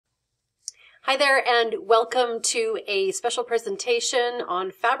Hi there, and welcome to a special presentation on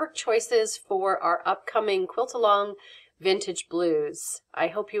fabric choices for our upcoming Quilt Along Vintage Blues. I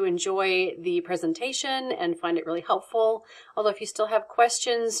hope you enjoy the presentation and find it really helpful. Although if you still have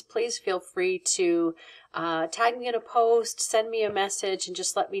questions, please feel free to tag me in a post, send me a message, and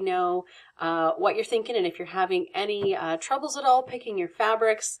just let me know what you're thinking and if you're having any troubles at all picking your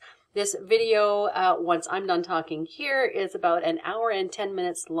fabrics. This video, once I'm done talking here, is about an hour and 10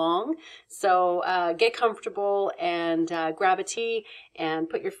 minutes long. So get comfortable and grab a tea and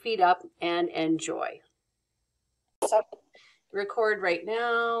put your feet up and enjoy. Record right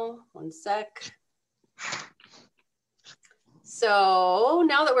now. One sec. So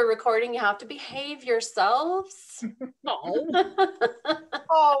now that we're recording, you have to behave yourselves.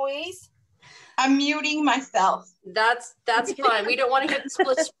 Always. I'm muting myself. That's fine. We don't want to get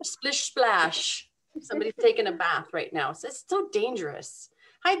splish splash. Somebody's taking a bath right now. So it's so dangerous.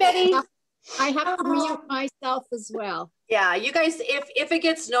 Hi, Betty. I have to mute myself as well. Yeah, you guys, if it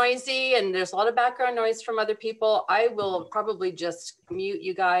gets noisy and there's a lot of background noise from other people, I will probably just mute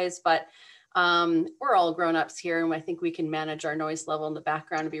you guys, but we're all grown-ups here and I think we can manage our noise level in the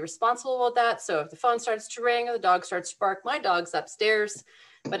background and be responsible about that. So if the phone starts to ring or the dog starts to bark, my dog's upstairs.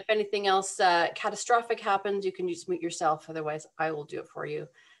 But if anything else catastrophic happens, you can just mute yourself. Otherwise, I will do it for you.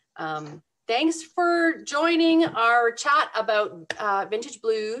 Thanks for joining our chat about vintage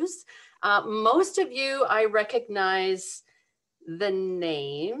blues. Most of you, I recognize the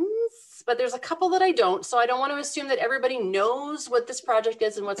names, but there's a couple that I don't. So I don't want to assume that everybody knows what this project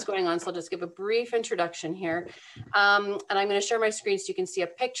is and what's going on. So I'll just give a brief introduction here. And I'm going to share my screen so you can see a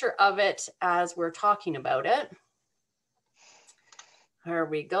picture of it as we're talking about it. There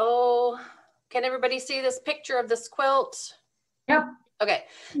we go. Can everybody see this picture of this quilt? Yep. Okay,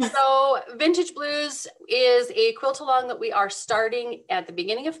 so Vintage Blues is a quilt along that we are starting at the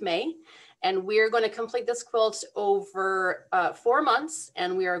beginning of May, and we're going to complete this quilt over 4 months,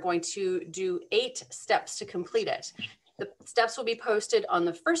 and we are going to do 8 steps to complete it. The steps will be posted on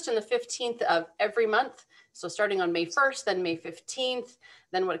the 1st and the 15th of every month. So starting on May 1st, then May 15th,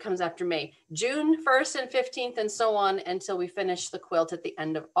 then what comes after May, June 1st and 15th, and so on until we finish the quilt at the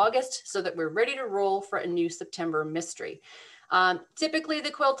end of August so that we're ready to roll for a new September mystery. Typically the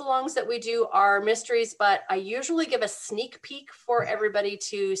quilt alongs that we do are mysteries, but I usually give a sneak peek for everybody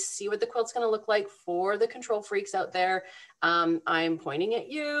to see what the quilt's going to look like for the control freaks out there. I'm pointing at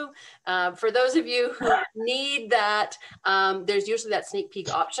you. For those of you who need that, there's usually that sneak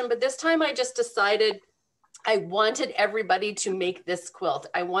peek option, but this time I just decided I wanted everybody to make this quilt.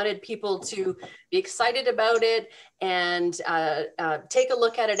 I wanted people to be excited about it and take a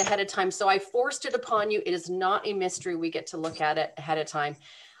look at it ahead of time. So I forced it upon you. It is not a mystery. We get to look at it ahead of time.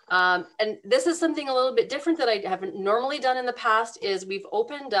 And this is something a little bit different that I haven't normally done in the past is we've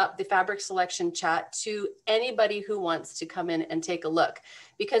opened up the fabric selection chat to anybody who wants to come in and take a look,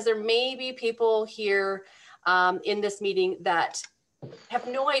 because there may be people here in this meeting that have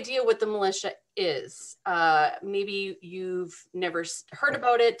no idea what the militia is. Maybe you've never heard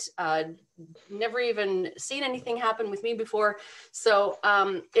about it, never even seen anything happen with me before. So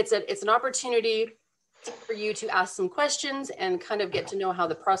it's an opportunity for you to ask some questions and kind of get to know how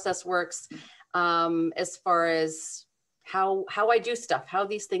the process works as far as how I do stuff, how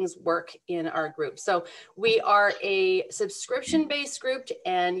these things work in our group. So we are a subscription-based group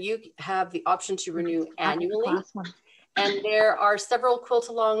and you have the option to renew annually. And there are several quilt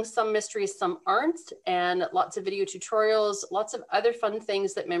alongs, some mysteries, some aren't, and lots of video tutorials, lots of other fun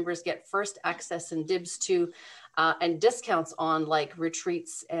things that members get first access and dibs to, and discounts on, like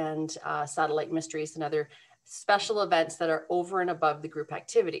retreats and satellite mysteries and other special events that are over and above the group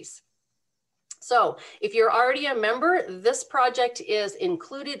activities. So if you're already a member, this project is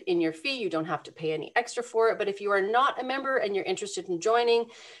included in your fee. You don't have to pay any extra for it. But if you are not a member and you're interested in joining,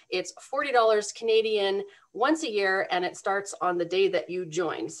 it's $40 Canadian once a year, and it starts on the day that you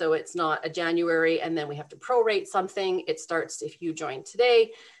join. So it's not a January and then we have to prorate something. It starts if you join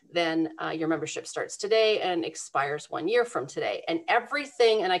today, then your membership starts today and expires 1 year from today. And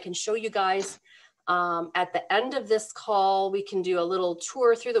everything, and I can show you guys at the end of this call, we can do a little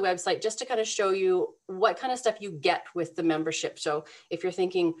tour through the website just to kind of show you what kind of stuff you get with the membership. So if you're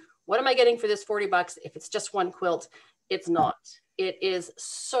thinking, what am I getting for this 40 bucks? If it's just one quilt, it's not. It is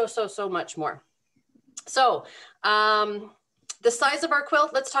so much more. So the size of our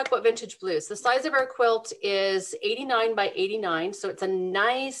quilt, let's talk about Vintage Blues. The size of our quilt is 89 by 89. So it's a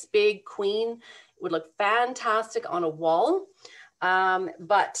nice big queen. It would look fantastic on a wall,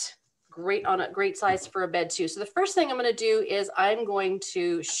 but great on a great size for a bed too. So the first thing I'm going to do is I'm going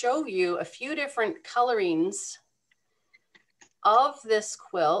to show you a few different colorings of this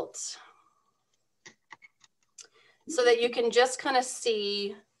quilt. so that you can just kind of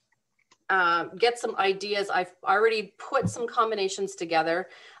see, get some ideas. I've already put some combinations together.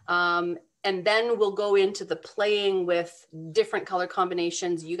 And then we'll go into the playing with different color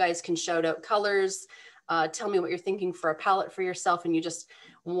combinations. You guys can shout out colors. Tell me what you're thinking for a palette for yourself, and you just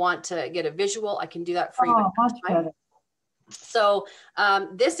want to get a visual. I can do that for you. Oh, much better. So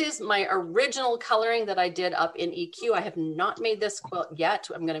this is my original coloring that I did up in EQ. I have not made this quilt yet.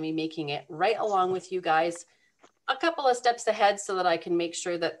 I'm going to be making it right along with you guys, a couple of steps ahead, so that I can make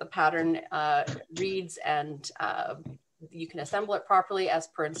sure that the pattern reads and you can assemble it properly as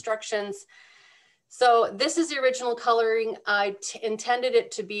per instructions. So this is the original coloring. I intended it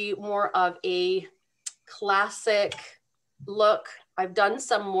to be more of a classic look. I've done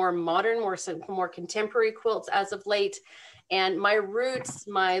some more modern, more contemporary quilts as of late. And my roots,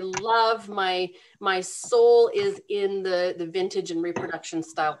 my love, my soul is in the vintage and reproduction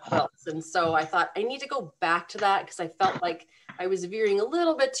style quilts. And so I thought I need to go back to that, because I felt like I was veering a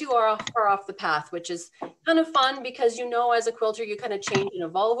little bit too far off the path, which is kind of fun because, you know, as a quilter, you kind of change and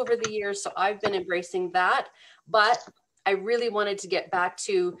evolve over the years. So I've been embracing that. But I really wanted to get back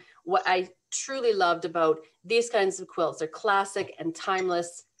to what I truly loved about these kinds of quilts. They're classic and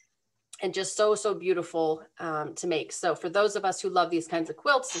timeless, and just so, so beautiful to make. So for those of us who love these kinds of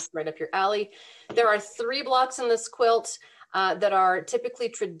quilts, this is right up your alley. There are 3 blocks in this quilt that are typically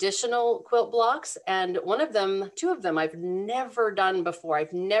traditional quilt blocks. And 2 of them I've never done before.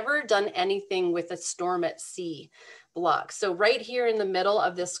 I've never done anything with a Storm at Sea block. So right here in the middle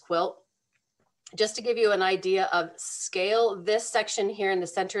of this quilt, just to give you an idea of scale, this section here in the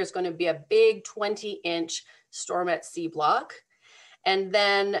center is going to be a big 20-inch Storm at Sea block. And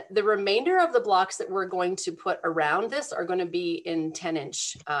then the remainder of the blocks that we're going to put around this are going to be in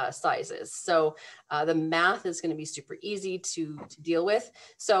 10-inch sizes. So the math is going to be super easy to deal with.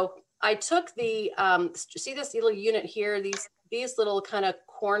 So I took the, see this little unit here, these little kind of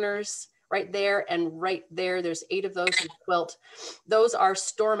corners right there and right there. There's 8 of those in the quilt. Those are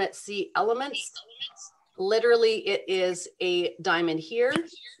Storm at Sea elements. Literally, it is a diamond here,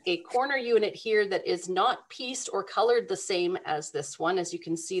 a corner unit here that is not pieced or colored the same as this one. As you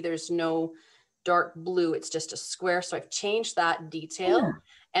can see, there's no dark blue. It's just a square. So I've changed that detail,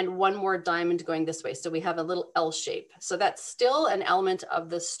 and 1 more diamond going this way. So we have a little L shape. So that's still an element of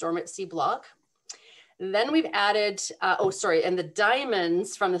the Storm at Sea block. Then we've added, and the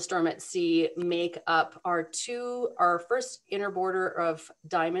diamonds from the Storm at Sea make up our first inner border of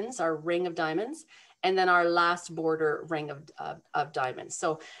diamonds, our ring of diamonds, and then our last border ring of diamonds.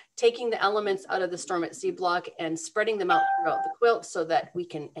 So taking the elements out of the Storm at Sea block and spreading them out throughout the quilt so that we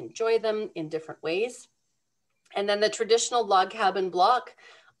can enjoy them in different ways. And then the traditional log cabin block,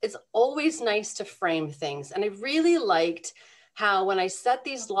 it's always nice to frame things. And I really liked how when I set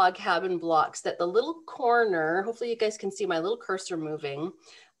these log cabin blocks, that the little corner, hopefully you guys can see my little cursor moving,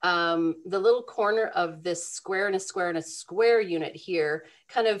 the little corner of this square and a square and a square unit here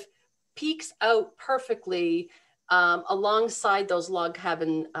kind of peeks out perfectly alongside those log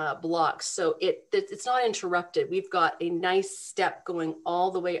cabin blocks. So it's not interrupted. We've got a nice step going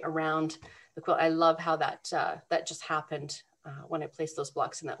all the way around the quilt. I love how that just happened when I placed those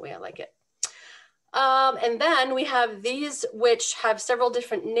blocks in that way. I like it. And then we have these, which have several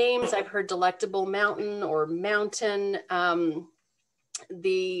different names. I've heard Delectable Mountain or Mountain.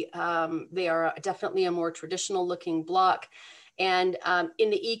 They are definitely a more traditional looking block. And in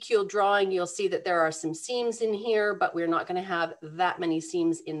the EQ drawing, you'll see that there are some seams in here, but we're not going to have that many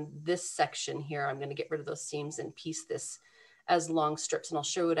seams in this section here. I'm going to get rid of those seams and piece this as long strips, and I'll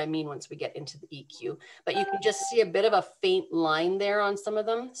show you what I mean once we get into the EQ. But you can just see a bit of a faint line there on some of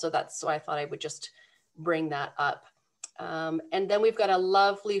them. So that's why I thought I would just bring that up. And then we've got a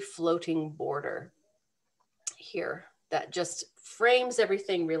lovely floating border here that just frames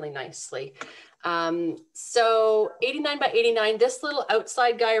everything really nicely. So 89 by 89, this little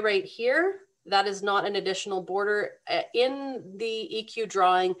outside guy right here, that is not an additional border. In the EQ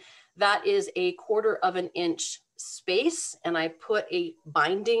drawing, that is a 1/4 of an inch space, and I put a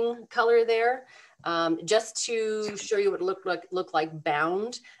binding color there just to show you what it look like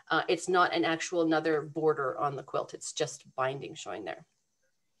bound. It's not an actual another border on the quilt, it's just binding showing there.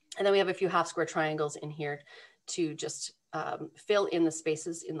 And then we have a few half square triangles in here to just fill in the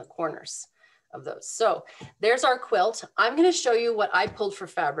spaces in the corners of those. So there's our quilt. I'm going to show you what I pulled for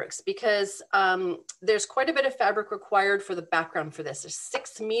fabrics, because there's quite a bit of fabric required for the background for this. There's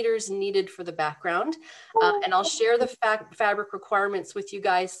 6 meters needed for the background. And I'll share the fabric requirements with you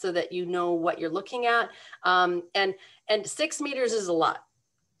guys so that you know what you're looking at. And 6 meters is a lot.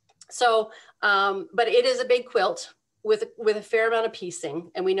 So, but it is a big quilt. with a fair amount of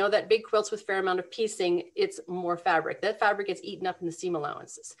piecing, and we know that big quilts with fair amount of piecing, it's more fabric. That fabric gets eaten up in the seam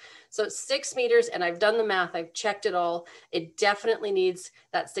allowances. So 6 meters, and I've done the math, I've checked it all. It definitely needs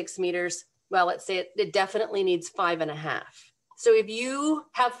that 6 meters. Well, let's say it definitely needs 5.5. So if you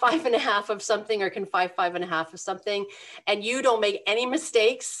have 5.5 of something, or can 5.5 of something, and you don't make any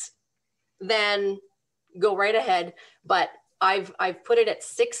mistakes, then go right ahead. But I've put it at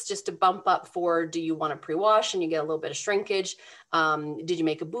 6 just to bump up for, do you want to pre-wash and you get a little bit of shrinkage? Did you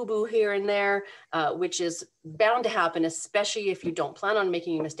make a boo-boo here and there? Which is bound to happen, especially if you don't plan on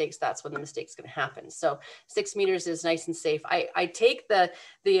making mistakes. That's when the mistake's going to happen. So 6 meters is nice and safe. I take the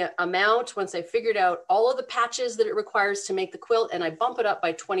amount, once I figured out all of the patches that it requires to make the quilt, and I bump it up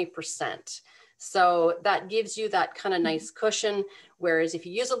by 20%. So that gives you that kind of nice cushion. Whereas if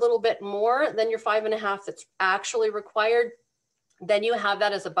you use a little bit more than your 5.5 that's actually required, then you have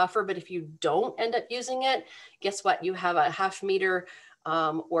that as a buffer. But if you don't end up using it, guess what? You have a 1/2 meter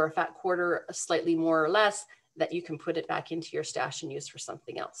or a fat quarter, slightly more or less, that you can put it back into your stash and use for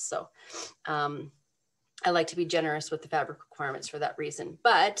something else. So I like to be generous with the fabric requirements for that reason.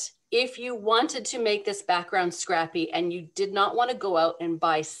 But if you wanted to make this background scrappy and you did not want to go out and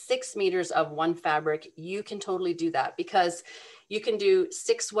buy 6 meters of one fabric, you can totally do that, because you can do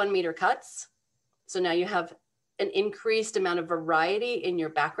 6 1-meter cuts. So now you have an increased amount of variety in your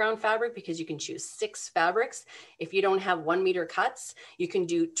background fabric, because you can choose 6 fabrics. If you don't have 1-meter cuts, you can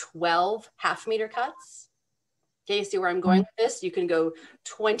do 12 1/2-meter cuts. Okay, see where I'm going with this? You can go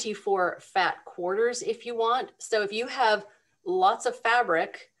 24 fat quarters if you want. So if you have lots of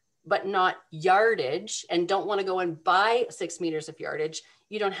fabric, but not yardage, and don't want to go and buy 6 meters of yardage,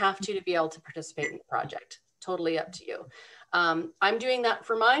 you don't have to be able to participate in the project. Totally up to you. I'm doing that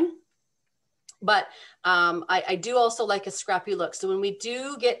for mine. But I do also like a scrappy look. So when we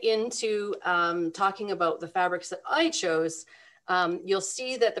do get into talking about the fabrics that I chose, you'll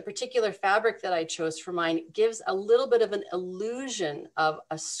see that the particular fabric that I chose for mine gives a little bit of an illusion of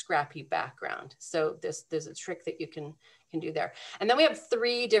a scrappy background. So there's a trick that you can do there. And then we have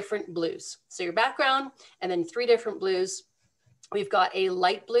 3 different blues. So your background, and then 3 different blues. We've got a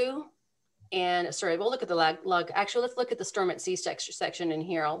light blue. And sorry, we'll look at the log. Actually, let's look at the Storm at Sea section in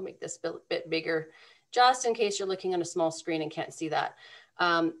here. I'll make this a bit bigger, just in case you're looking on a small screen and can't see that.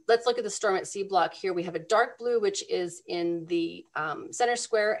 Let's look at the Storm at Sea block here. We have a dark blue, which is in the center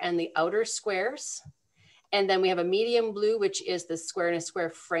square and the outer squares. And then we have a medium blue, which is the square and a square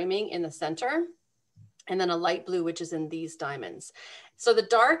framing in the center. And then a light blue, which is in these diamonds. So the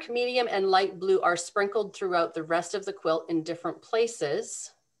dark, medium, and light blue are sprinkled throughout the rest of the quilt in different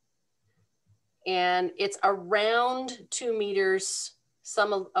places. And it's around 2 meters,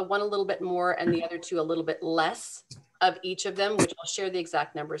 one a little bit more and the other 2 a little bit less of each of them, which I'll share the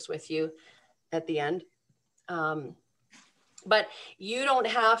exact numbers with you at the end. But you don't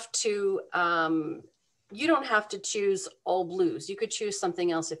have to choose all blues. You could choose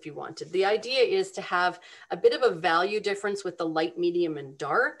something else if you wanted. The idea is to have a bit of a value difference with the light, medium, and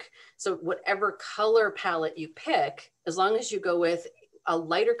dark. So whatever color palette you pick, as long as you go with a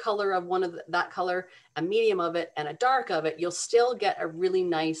lighter color of one of that color, a medium of it, and a dark of it, you'll still get a really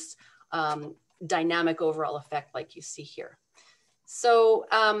nice dynamic overall effect like you see here. So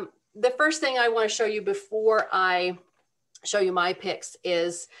the first thing I want to show you before I show you my picks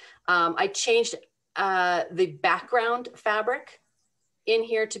is I changed the background fabric in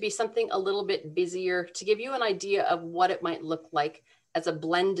here to be something a little bit busier, to give you an idea of what it might look like as a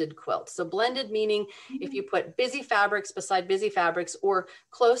blended quilt. So blended meaning if you put busy fabrics beside busy fabrics, or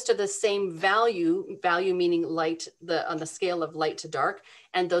close to the same value meaning light, on the scale of light to dark,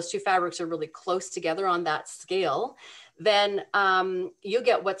 and those 2 fabrics are really close together on that scale, then you'll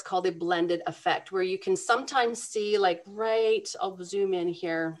get what's called a blended effect, where you can sometimes see, like, I'll zoom in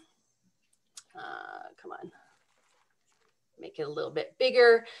here. Come on. Make it a little bit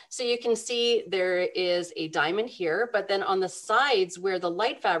bigger. So you can see there is a diamond here, but then on the sides where the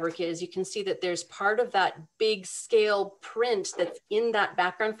light fabric is, you can see that there's part of that big scale print that's in that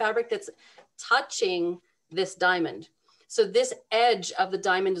background fabric that's touching this diamond. So this edge of the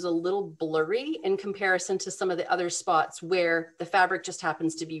diamond is a little blurry in comparison to some of the other spots where the fabric just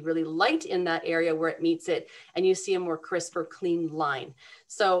happens to be really light in that area where it meets it, and you see a more crisp or clean line.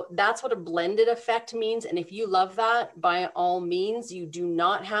 So that's what a blended effect means. And if you love that, by all means, you do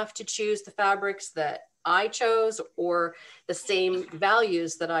not have to choose the fabrics that I chose or the same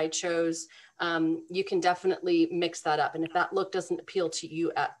values that I chose. You can definitely mix that up. And if that look doesn't appeal to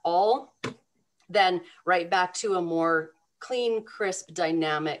you at all, then right back to a more clean, crisp,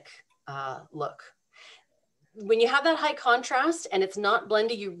 dynamic look. when you have that high contrast and it's not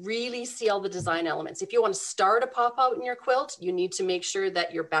blended, you really see all the design elements. If you want a star to pop out in your quilt, you need to make sure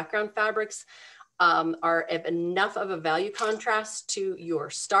that your background fabrics are of enough of a value contrast to your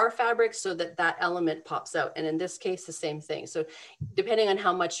star fabric so that that element pops out. And in this case, the same thing. So depending on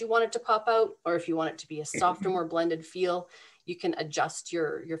how much you want it to pop out, or if you want it to be a softer, more blended feel, you can adjust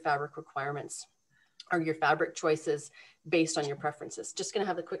your fabric requirements or your fabric choices based on your preferences. Just gonna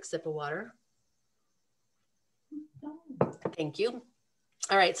have a quick sip of water. Thank you.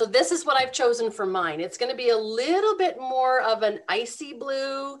 All right, so this is what I've chosen for mine. It's gonna be a little bit more of an icy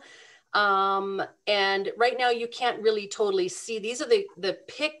blue. And right now you can't really totally see. These are the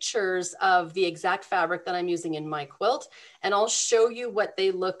pictures of the exact fabric that I'm using in my quilt. And I'll show you what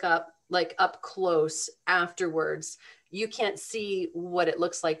they look like up close afterwards. You can't see what it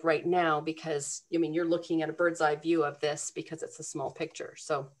looks like right now because, I mean, you're looking at a bird's eye view of this because it's a small picture.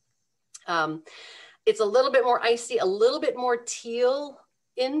 So it's a little bit more icy, a little bit more teal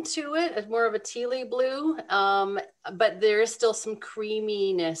into it, as more of a tealy blue, but there is still some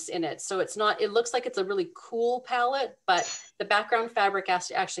creaminess in it. So it's not, it looks like it's a really cool palette, but the background fabric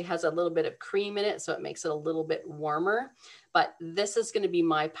actually has a little bit of cream in it. So it makes it a little bit warmer, but this is going to be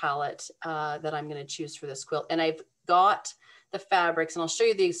my palette that I'm going to choose for this quilt. And I've got the fabrics and I'll show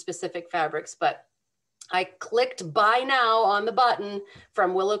you the specific fabrics, but I clicked buy now on the button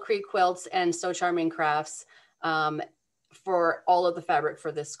from Willow Creek Quilts and So Charming Crafts for all of the fabric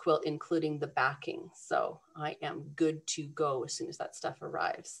for this quilt, including the backing. So I am good to go as soon as that stuff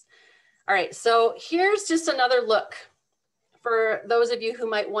arrives. All right, so here's just another look for those of you who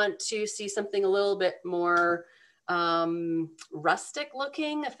might want to see something a little bit more rustic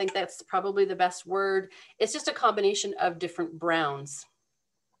looking. I think that's probably the best word. It's just a combination of different browns.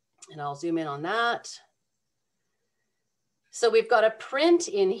 And I'll zoom in on that. So we've got a print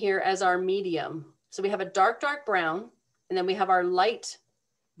in here as our medium. So we have a dark, dark brown, and then we have our light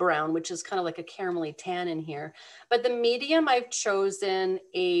brown, which is kind of like a caramelly tan in here. But the medium, I've chosen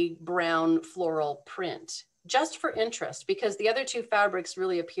a brown floral print just for interest, because the other two fabrics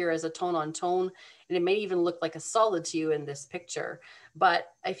really appear as a tone on tone, and it may even look like a solid to you in this picture.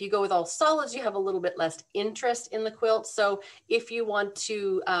 But if you go with all solids, you have a little bit less interest in the quilt. So if you want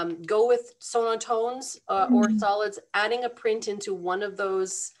to go with tone on tones or solids, adding a print into one of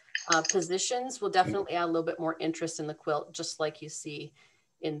those positions will definitely add a little bit more interest in the quilt, just like you see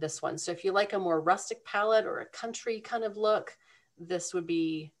in this one. So if you like a more rustic palette or a country kind of look, this would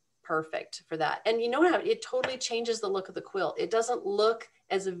be perfect for that. And you know how it totally changes the look of the quilt. It doesn't look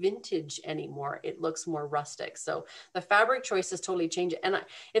as vintage anymore. It looks more rustic. So the fabric choices totally change it. And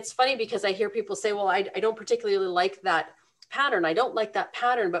it's funny because I hear people say, well, I don't particularly like that pattern. I don't like that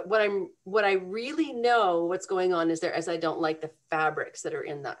pattern. But what I really know what's going on is I don't like the fabrics that are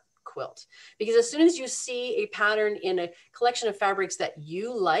in that quilt. Because as soon as you see a pattern in a collection of fabrics that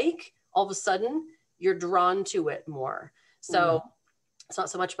you like, all of a sudden you're drawn to it more. So it's not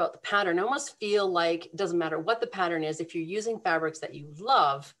so much about the pattern. I almost feel like it doesn't matter what the pattern is. If you're using fabrics that you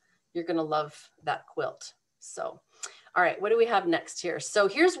love, you're going to love that quilt. So, all right, what do we have next here? So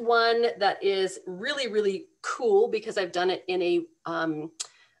here's one that is really, really cool because I've done it in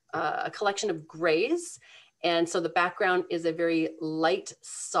a collection of grays. And so the background is a very light,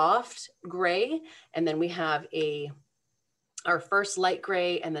 soft gray. And then we have our first light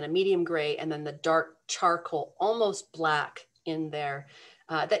gray, and then a medium gray, and then the dark charcoal, almost black in there.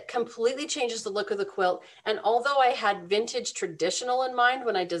 That completely changes the look of the quilt. And although I had vintage traditional in mind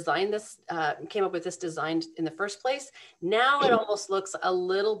when I designed this, came up with this design in the first place, now it almost looks a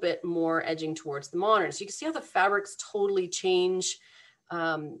little bit more edging towards the modern. So you can see how the fabrics totally change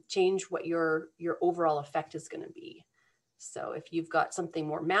what your overall effect is going to be. So if you've got something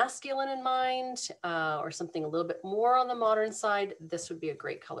more masculine in mind or something a little bit more on the modern side, this would be a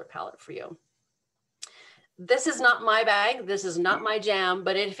great color palette for you. This is not my bag. This is not my jam,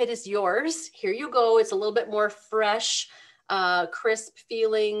 but if it is yours, here you go. It's a little bit more fresh, crisp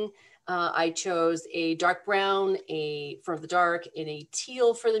feeling. I chose a dark brown, for the dark, and a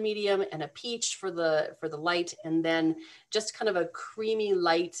teal for the medium, and a peach for the light, and then just kind of a creamy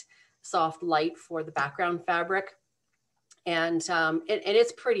light, soft light for the background fabric. And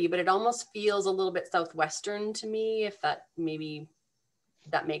it's pretty, but it almost feels a little bit Southwestern to me, if that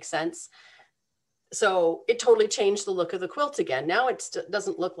makes sense. So it totally changed the look of the quilt again. Now it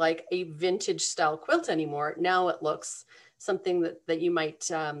doesn't look like a vintage style quilt anymore. Now it looks something that you might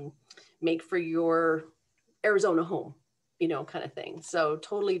make for your Arizona home, kind of thing. So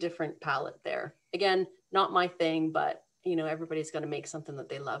totally different palette there. Again, not my thing, but everybody's going to make something that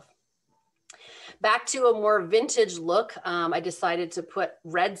they love. Back to a more vintage look, I decided to put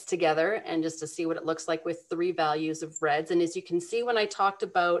reds together and just to see what it looks like with 3 values of reds. And as you can see, when I talked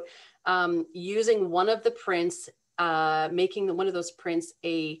about using one of the prints, making one of those prints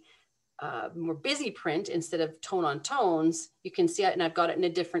a more busy print instead of tone on tones, you can see it, and I've got it in a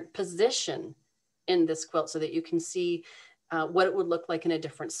different position in this quilt so that you can see what it would look like in a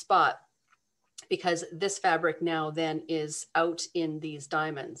different spot, because this fabric now then is out in these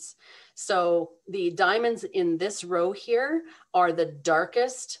diamonds. So the diamonds in this row here are the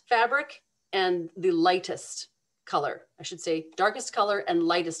darkest fabric and the lightest color. I should say darkest color and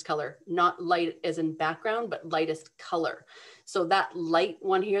lightest color, not light as in background, but lightest color. So that light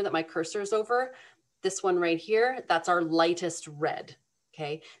one here that my cursor is over, this one right here, that's our lightest red.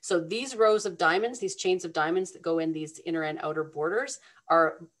 Okay, so these rows of diamonds, these chains of diamonds that go in these inner and outer borders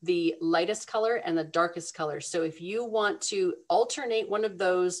are the lightest color and the darkest color. So if you want to alternate one of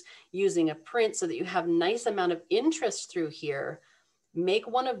those using a print so that you have nice amount of interest through here, make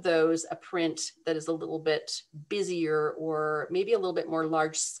one of those a print that is a little bit busier or maybe a little bit more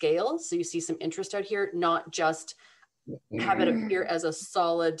large scale. So you see some interest out here, not just have it appear as a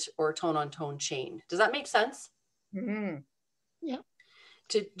solid or tone on tone chain. Does that make sense? Mm-hmm. Yeah.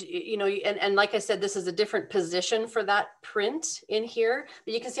 To, you know, and like I said, this is a different position for that print in here,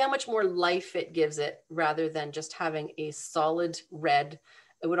 but you can see how much more life it gives it rather than just having a solid red.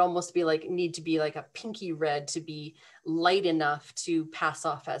 It would almost be like, need to be like a pinky red to be light enough to pass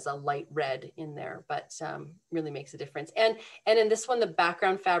off as a light red in there, but really makes a difference. And in this one, the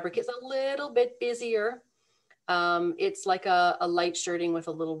background fabric is a little bit busier. It's like a light shirting with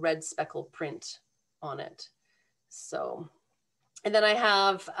a little red speckle print on it. So, and then I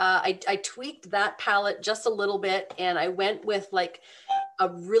have, I tweaked that palette just a little bit, and I went with like a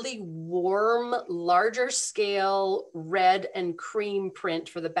really warm, larger scale red and cream print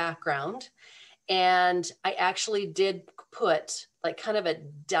for the background. And I actually did put like kind of a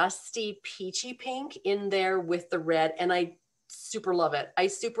dusty peachy pink in there with the red, and I super love it. I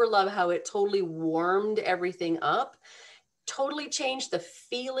super love how it totally warmed everything up, totally changed the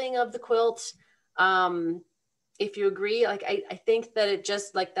feeling of the quilt. If you agree, like I think that it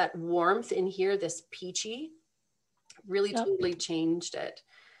just like that warmth in here, this peachy, really totally changed it.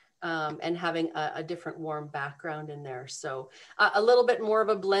 And having a different warm background in there. So a little bit more of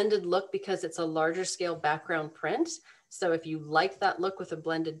a blended look because it's a larger scale background print. So if you like that look with a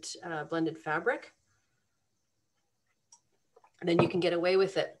blended fabric, then you can get away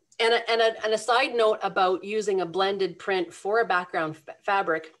with it. And a side note about using a blended print for a background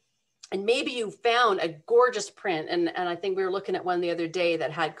fabric, and maybe you found a gorgeous print, and I think we were looking at one the other day that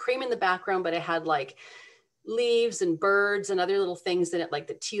had cream in the background, but it had like leaves and birds and other little things in it, like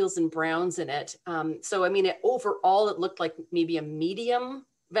the teals and browns in it. So I mean, overall, it looked like maybe a medium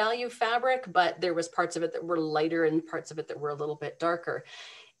value fabric, but there was parts of it that were lighter and parts of it that were a little bit darker.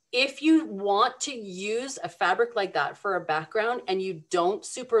 If you want to use a fabric like that for a background and you don't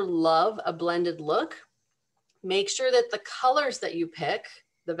super love a blended look, make sure that the colors that you pick,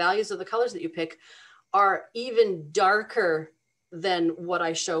 the values of the colors that you pick, are even darker than what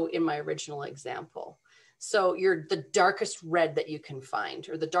I show in my original example. So you're the darkest red that you can find,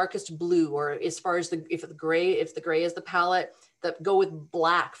 or the darkest blue, or as far as if the gray is the palette, go with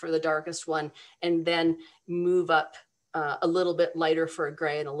black for the darkest one, and then move up a little bit lighter for a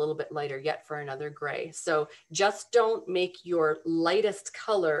gray and a little bit lighter yet for another gray. So just don't make your lightest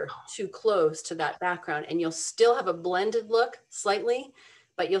color too close to that background, and you'll still have a blended look slightly,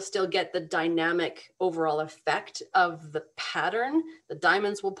 but you'll still get the dynamic overall effect of the pattern. The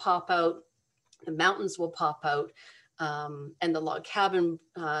diamonds will pop out, the mountains will pop out, and the log cabin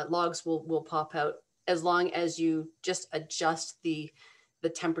logs will pop out, as long as you just adjust the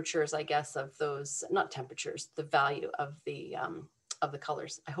temperatures, I guess, of those, not temperatures, the value of the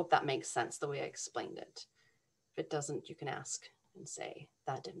colors. I hope that makes sense the way I explained it. If it doesn't, you can ask and say,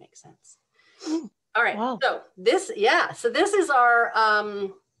 that didn't make sense. All right, wow. So this is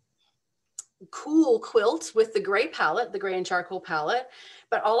our cool quilt with the gray palette, the gray and charcoal palette.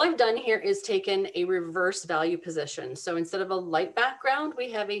 But all I've done here is taken a reverse value position. So instead of a light background,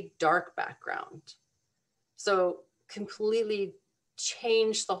 we have a dark background. So completely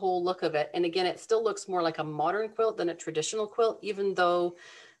changed the whole look of it. And again, it still looks more like a modern quilt than a traditional quilt, even though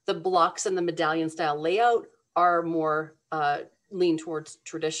the blocks and the medallion style layout are more lean towards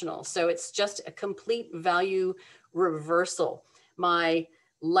traditional. So it's just a complete value reversal. My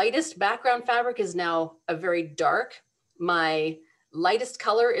lightest background fabric is now a very dark. My lightest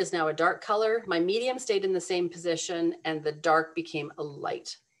color is now a dark color. My medium stayed in the same position, and the dark became a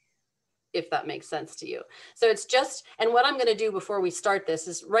light. if that makes sense to you. So it's just, and what I'm going to do before we start this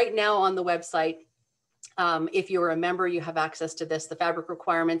is right now on the website, if you're a member, you have access to this. The fabric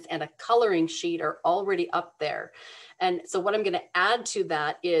requirements and a coloring sheet are already up there. And so what I'm going to add to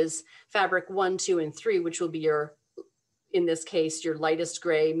that is fabric 1, 2, and 3, which will be your, in this case, your lightest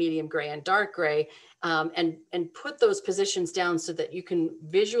gray, medium gray, and dark gray, and put those positions down so that you can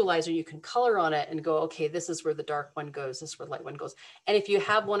visualize or you can color on it and go, okay, this is where the dark one goes, this is where the light one goes. And if you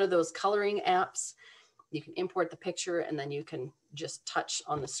have one of those coloring apps, you can import the picture and then you can just touch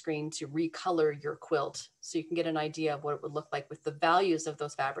on the screen to recolor your quilt. So you can get an idea of what it would look like with the values of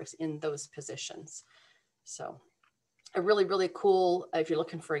those fabrics in those positions. So a really, really cool, if you're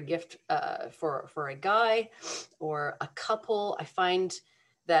looking for a gift for a guy or a couple. I find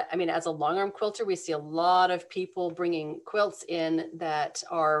that, I mean, as a long arm quilter, we see a lot of people bringing quilts in that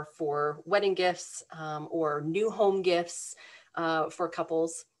are for wedding gifts or new home gifts for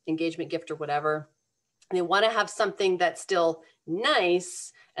couples, engagement gift or whatever. And they want to have something that's still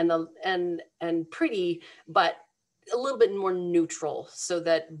nice and pretty, but a little bit more neutral so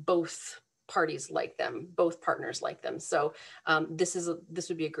that both parties like them, both partners like them. So this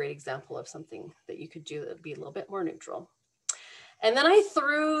would be a great example of something that you could do that would be a little bit more neutral. And then I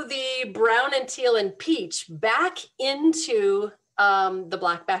threw the brown and teal and peach back into the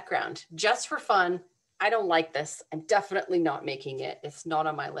black background just for fun. I don't like this. I'm definitely not making it. It's not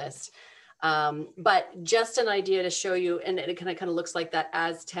on my list. But just an idea to show you, and it kind of looks like that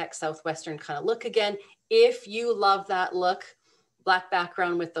Aztec Southwestern kind of look again. If you love that look, black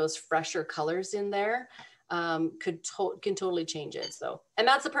background with those fresher colors in there can totally change it. So, and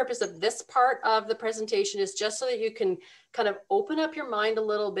that's the purpose of this part of the presentation, is just so that you can kind of open up your mind a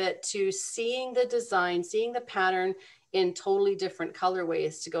little bit to seeing the design, seeing the pattern in totally different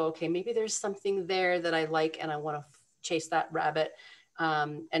colorways to go, okay, maybe there's something there that I like and I want to chase that rabbit.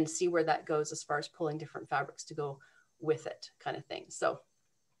 And see where that goes as far as pulling different fabrics to go with it, kind of thing. So,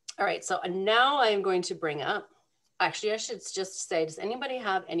 all right, so now I am going to bring up, actually I should just say, does anybody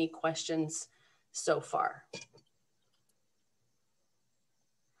have any questions so far?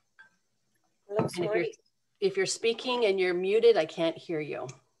 Looks great. If you're speaking and you're muted, I can't hear you.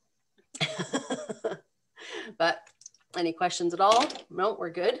 But any questions at all? No, we're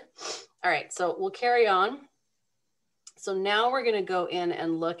good. All right, so we'll carry on. So now we're going to go in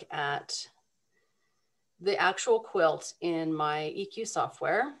and look at the actual quilt in my EQ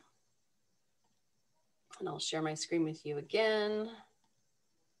software. And I'll share my screen with you again.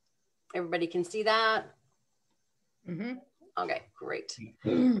 Everybody can see that? Mm-hmm. Okay, great.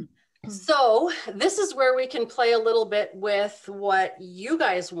 So this is where we can play a little bit with what you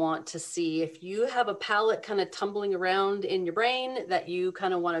guys want to see. If you have a palette kind of tumbling around in your brain that you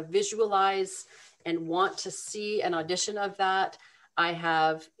kind of want to visualize and want to see an audition of that, I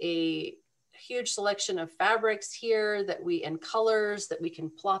have a huge selection of fabrics here that and colors that we can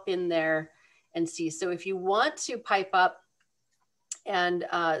plop in there and see. So if you want to pipe up and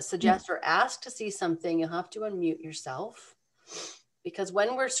suggest or ask to see something, you'll have to unmute yourself, because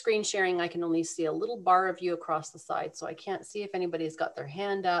when we're screen sharing, I can only see a little bar of you across the side. So I can't see if anybody's got their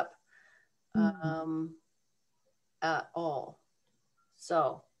hand up at all.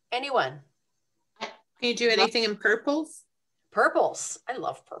 So anyone? Can you do anything in purples? Purples. I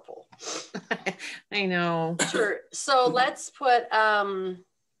love purple. I know. Sure. So let's put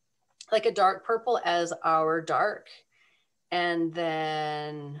like a dark purple as our dark. And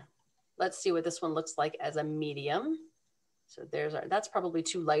then let's see what this one looks like as a medium. So that's probably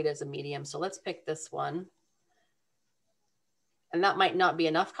too light as a medium. So let's pick this one. And that might not be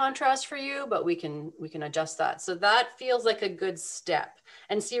enough contrast for you, but we can adjust that. So that feels like a good step.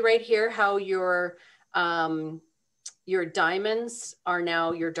 And see right here how your diamonds are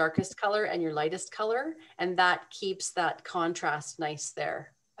now your darkest color and your lightest color. And that keeps that contrast nice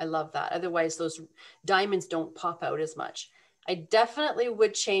there. I love that. Otherwise, those diamonds don't pop out as much. I definitely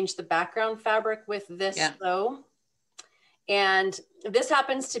would change the background fabric with this though. And this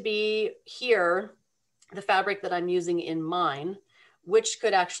happens to be here, the fabric that I'm using in mine, which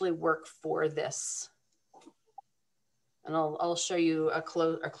could actually work for this. And I'll show you a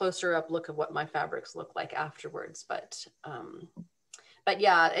closer up look of what my fabrics look like afterwards. But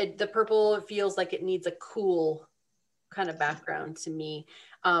yeah, the purple feels like it needs a cool kind of background to me.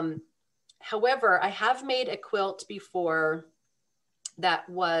 However, I have made a quilt before that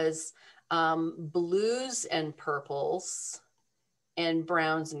was blues and purples and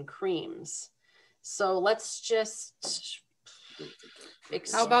browns and creams. So let's just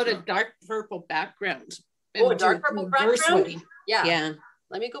how about a dark purple background? Oh, a dark purple background? Yeah.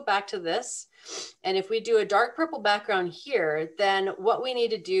 let me go back to this. And if we do a dark purple background here, then what we need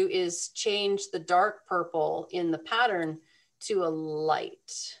to do is change the dark purple in the pattern to a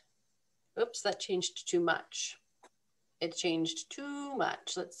light. Oops, that changed too much. It changed too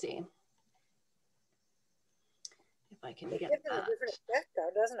much. Let's see if I can get that. A different effect though,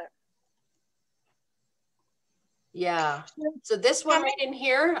 doesn't it? Yeah, so this one right in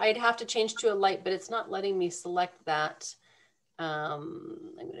here, I'd have to change to a light, but it's not letting me select that.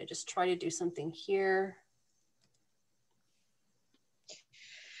 I'm gonna just try to do something here.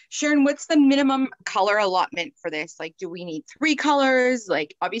 Sharon, what's the minimum color allotment for this? Like, do we need 3 colors?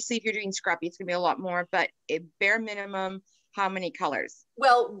 Like, obviously if you're doing scrappy, it's gonna be a lot more, but a bare minimum, how many colors?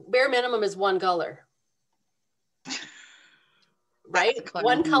 Well, bare minimum is 1 color. Right?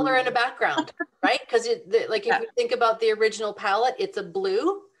 One color and a background, right? Because like if you think about the original palette, it's a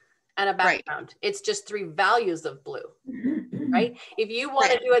blue and a background. Right. It's just 3 values of blue, right? If you want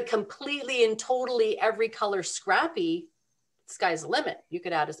to do it completely and totally every color scrappy, sky's the limit. You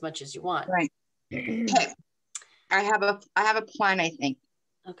could add as much as you want. Right. Okay. I have a plan, I think.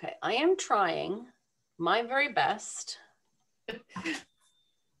 Okay. I am trying my very best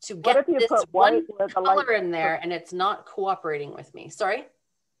to get this one color in there, and it's not cooperating with me. Sorry?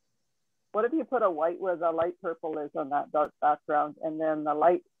 What if you put a white where the light purple is on that dark background and then the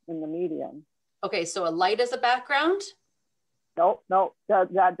light in the medium? Okay, so a light as a background? No,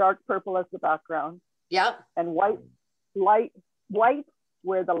 that dark purple as the background. Yeah. And white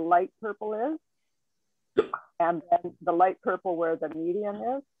where the light purple is, and then the light purple where the medium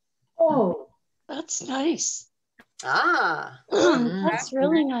is. Oh, that's nice. Ah, that's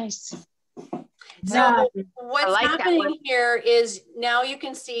really nice. So what's happening here is now you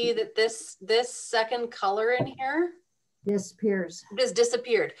can see that this second color in here disappears. This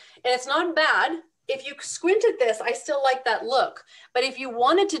disappeared, and it's not bad. If you squint at this, I still like that look. But if you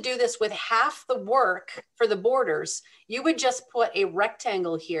wanted to do this with half the work for the borders, you would just put a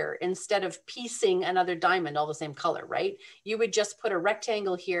rectangle here instead of piecing another diamond all the same color, right? You would just put a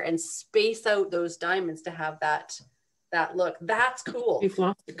rectangle here and space out those diamonds to have that look. That's cool. You've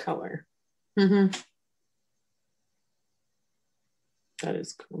lost the color. Mm-hmm. That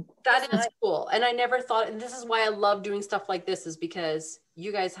is cool. That is cool. And I never thought, and this is why I love doing stuff like this, is because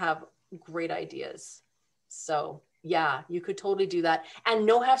you guys have great ideas. So yeah, you could totally do that. And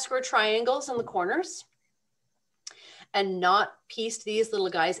no half square triangles in the corners, and not pieced these little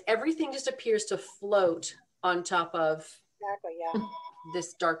guys. Everything just appears to float on top of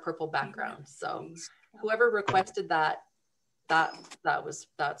this dark purple background. So whoever requested that's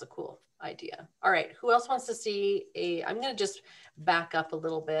a cool idea. All right, who else wants to see I'm gonna just back up a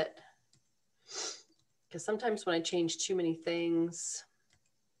little bit, because sometimes when I change too many things,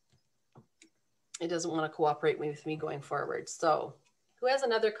 it doesn't want to cooperate with me going forward. So who has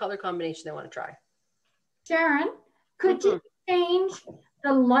another color combination they want to try? Sharon, could you change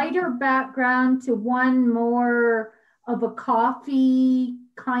the lighter background to one more of a coffee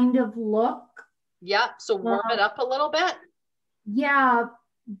kind of look? Yeah, so warm it up a little bit. Yeah,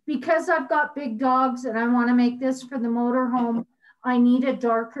 because I've got big dogs and I want to make this for the motorhome, I need a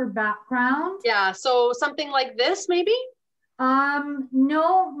darker background. Yeah, so something like this maybe?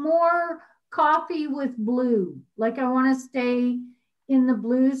 No, more coffee with blue. Like I want to stay in the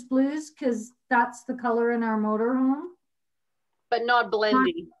blues because that's the color in our motorhome. But not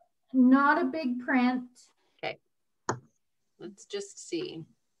blending. Not a big print. Okay. Let's just see.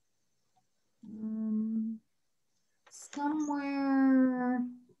 Somewhere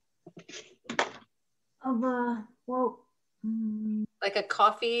of a, well, like a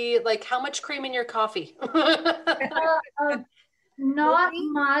coffee, like how much cream in your coffee? Not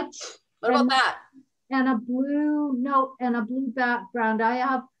much. What about that? And a blue, no, and a blue background. I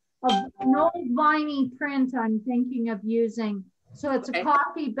have an old viney print I'm thinking of using. So it's a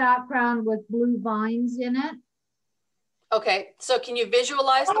coffee background with blue vines in it. Okay, so can you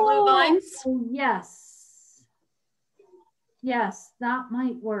visualize the blue vines? Yes. Yes, that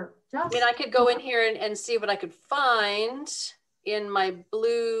might work. I mean, I could go in here and see what I could find in my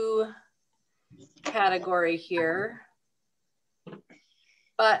blue category here.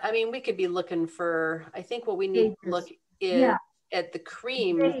 But I mean, we could be looking for, I think what we need to look is at the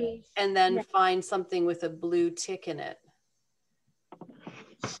cream and then find something with a blue tick in it.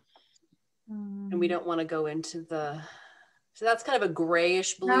 And we don't want to go into so that's kind of a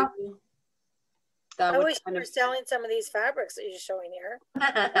grayish blue. I wish you were selling some of these fabrics that you're showing here.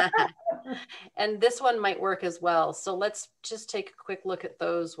 And this one might work as well. So let's just take a quick look at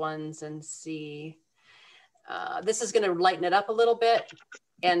those ones and see. This is going to lighten it up a little bit,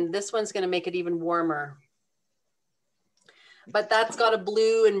 and this one's going to make it even warmer. but that's got a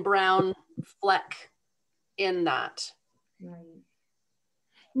blue and brown fleck in that. Right.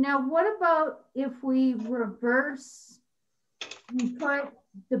 Now, what about if we reverse, we put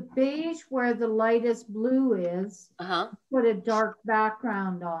the beige where the lightest blue is, put a dark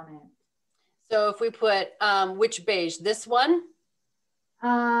background on it. So if we put, which beige, this one?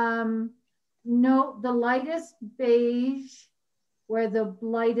 No, the lightest beige where the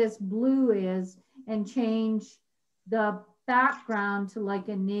lightest blue is, and change the background to like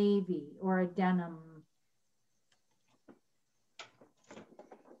a navy or a denim.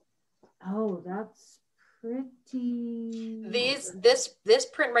 Oh, that's pretty. This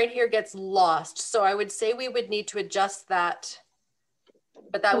print right here gets lost. So I would say we would need to adjust that,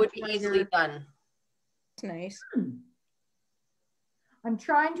 but that would be easily done. That's nice. I'm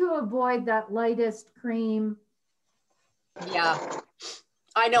trying to avoid that lightest cream. Yeah,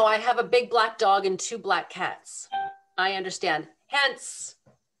 I know. I have a big black dog and 2 black cats. I understand. Hence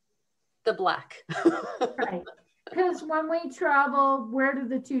the black. Right. Because when we travel, where do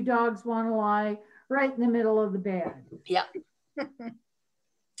the 2 dogs want to lie? Right in the middle of the bed. Yeah.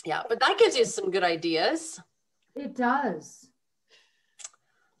 Yeah, but that gives you some good ideas. It does.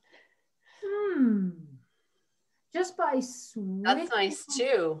 Just by switching. That's nice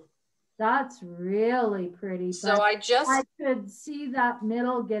too. That's really pretty. So I could see that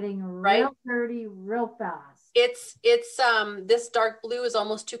middle getting real dirty real fast. It's this dark blue is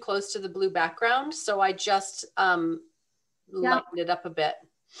almost too close to the blue background. So I just lightened it up a bit.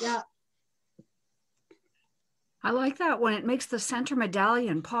 Yeah. I like that when it makes the center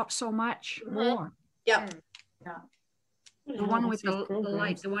medallion pop so much more. Yeah. Yeah. The one with the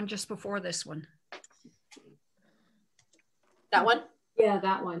light, the one just before this one. That one? Yeah,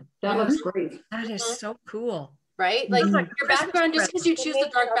 that one. That looks great. That is so cool. Right? Like your background, just because you choose the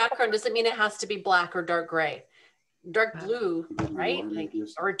dark background doesn't mean it has to be black or dark gray. Dark blue, right? Like,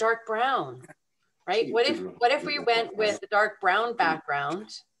 or a dark brown, right? What if we went with the dark brown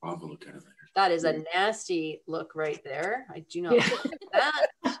background? That is a nasty look right there. I do not like that.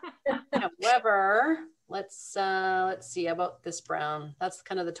 However, let's see about this brown. That's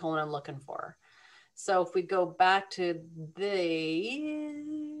kind of the tone I'm looking for. So if we go back to these,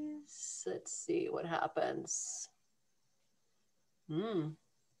 let's see what happens.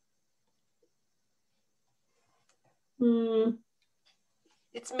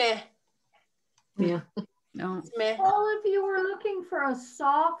 It's meh. Yeah. No. It's meh. Well, if you were looking for a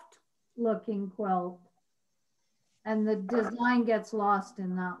soft looking quilt and the design gets lost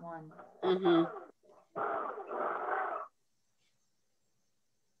in that one.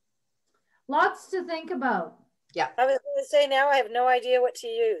 Lots to think about. Yeah. I was going to say, now I have no idea what to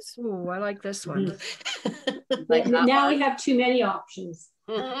use. Ooh, I like this one. Like now we have too many options.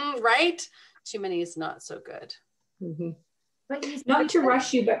 Right? Too many is not so good. But not to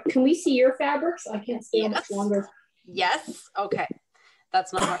rush you, but can we see your fabrics? I can't stay much longer. Yes. Okay.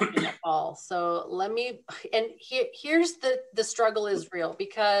 That's not rushing at all. So let me, and here's the struggle is real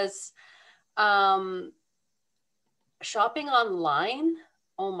because shopping online,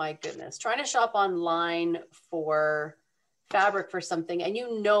 oh my goodness, trying to shop online for fabric for something, and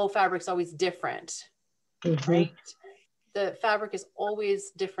you know fabric's always different, right? The fabric is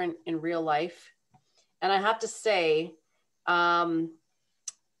always different in real life. And I have to say, can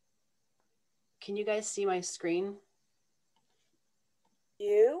you guys see my screen?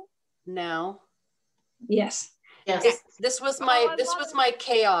 You? Now? Yes. Yes. This was my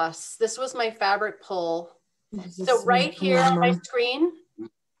chaos. This was my fabric pull. So right here on my screen,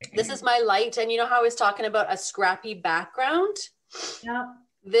 this is my light. And you know how I was talking about a scrappy background? Yeah.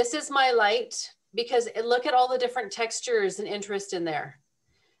 This is my light because look at all the different textures and interest in there.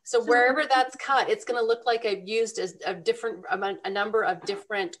 So wherever that's cut, it's going to look like I've used a number of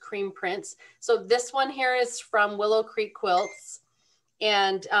different cream prints. So this one here is from Willow Creek Quilts.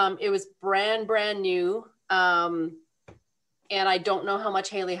 And it was brand new. And I don't know how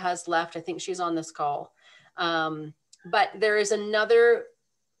much Haley has left. I think she's on this call. But there is another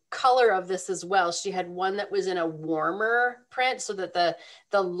color of this as well. She had one that was in a warmer print so that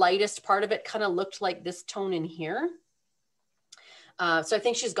the lightest part of it kind of looked like this tone in here. So I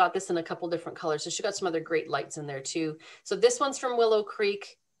think she's got this in a couple different colors. So she got some other great lights in there too. So this one's from Willow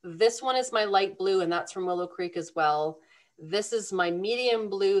Creek. This one is my light blue and that's from Willow Creek as well. This is my medium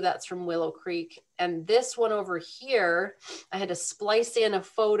blue, that's from Willow Creek. And this one over here, I had to splice in a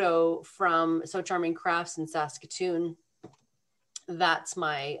photo from So Charming Crafts in Saskatoon. That's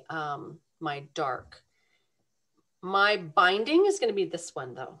my, my dark. My binding is gonna be this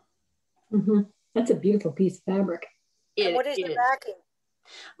one though. That's a beautiful piece of fabric. And what is your backing?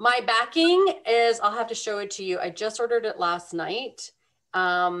 My backing is, I'll have to show it to you. I just ordered it last night.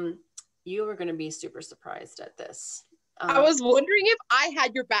 You are going to be super surprised at this. I was wondering if I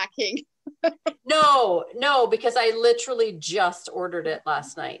had your backing. No, because I literally just ordered it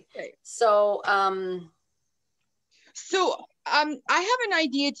last night. Okay. So, I have an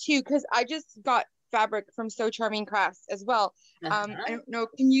idea too, because I just got fabric from So Charming Crafts as well. I don't know.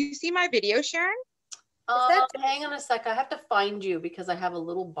 Can you see my video, Sharon? Hang on a sec. I have to find you because I have a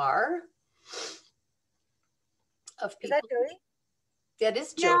little bar of people. Is that Jody? That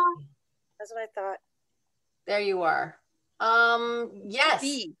is Jody. Yeah. That's what I thought. There you are. Yes.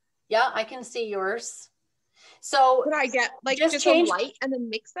 Yeah, I can see yours. So could I get like just change, a light and then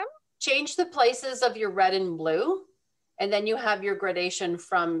mix them? Change the places of your red and blue. And then you have your gradation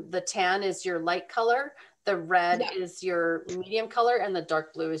from the tan is your light color, the red is your medium color, and the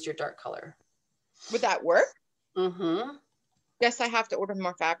dark blue is your dark color. Would that work? Mm-hmm. Yes, I have to order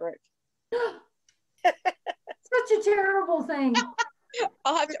more fabric. Such a terrible thing.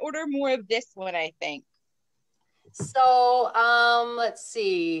 I'll have to order more of this one, I think. So let's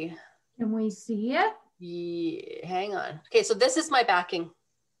see. Can we see it? Yeah, hang on. Okay, so this is my backing.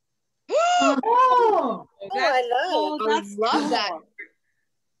 Oh, I love that.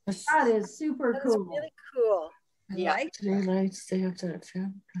 That is super That cool. is really cool. Yeah.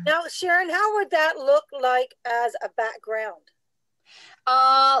 Now, Sharon, how would that look like as a background?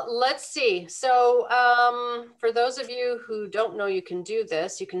 Let's see. So for those of you who don't know, you can do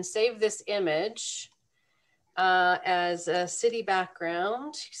this. You can save this image as a city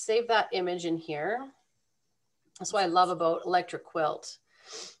background. Save that image in here. That's what I love about Electric Quilt.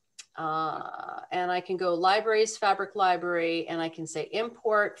 And I can go libraries, fabric library, and I can say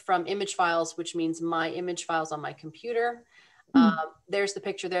import from image files, which means my image files on my computer. There's the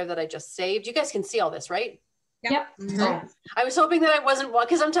picture there that I just saved. You guys can see all this, right? Yep. Oh, I was hoping that I wasn't,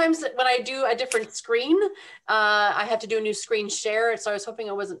 because sometimes when I do a different screen, I have to do a new screen share. So I was hoping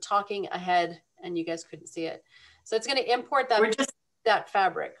I wasn't talking ahead and you guys couldn't see it. So it's going to import that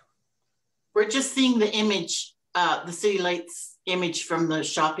fabric. We're just seeing the image, the City Lights image from the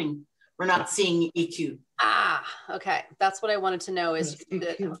shopping. We're not seeing EQ. Ah, okay. That's what I wanted to know is,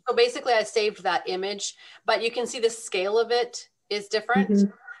 so basically I saved that image, but you can see the scale of it is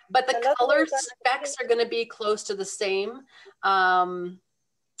different, but the color specs are going to be close to the same.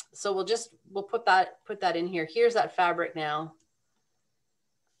 So we'll put that in here. Here's that fabric now.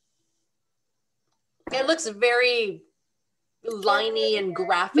 It looks very liney and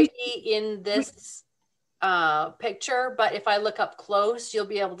graphic-y in this picture, but if I look up close, you'll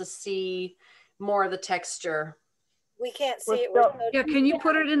be able to see more of the texture. We can't see it. Yeah, can you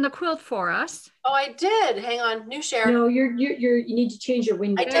put it in the quilt for us? Oh, I did. Hang on, new share. No, you need to change your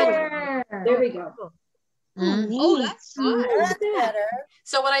window. I did. There we go. Oh, that's fun. That's better.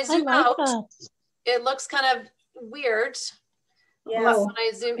 So when I zoom out, it looks kind of weird. Yeah. But when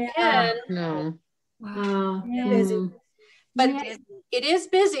I zoom in, No. Wow. but it is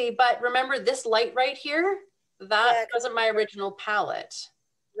busy. But remember this light right here, that wasn't my original palette.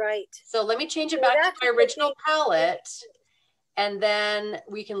 Right. So let me change it back to my original palette, and then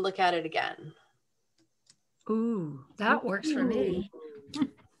we can look at it again. Ooh, that works for me.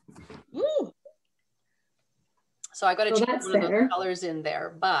 Ooh. So I got to change one of those colors in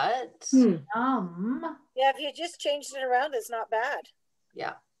there, but yeah, if you just changed it around, it's not bad.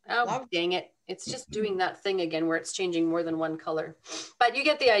 yeah. Oh, dang it. It's just doing that thing again where it's changing more than one color. But you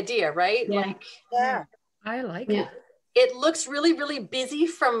get the idea, right? Yeah. Like, yeah. I like it. It looks really, really busy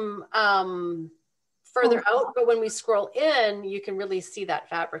from further out, but when we scroll in, you can really see that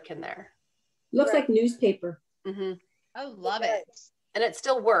fabric in there. Looks like newspaper. I love it. And it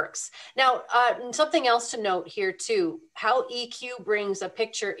still works. Now, something else to note here too, how EQ brings a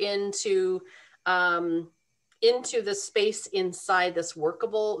picture into the space inside this work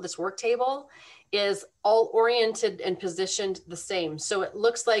table is all oriented and positioned the same. So it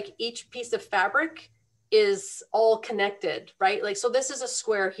looks like each piece of fabric is all connected, right? Like, so this is a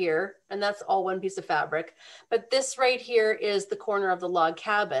square here, and that's all one piece of fabric. But this right here is the corner of the log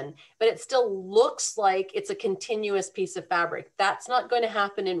cabin, but it still looks like it's a continuous piece of fabric. That's not going to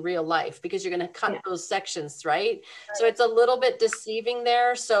happen in real life because you're going to cut those sections, right? So it's a little bit deceiving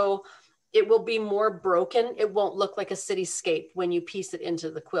there. So it will be more broken. It won't look like a cityscape when you piece it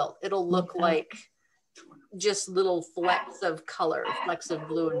into the quilt. It'll look like just little flecks of color, flecks of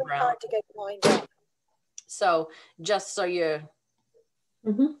blue and brown. Hard to get lined up. So just so you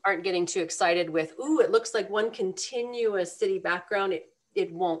aren't getting too excited with, ooh, it looks like one continuous city background.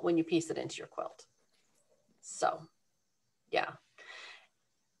 It won't when you piece it into your quilt. So yeah.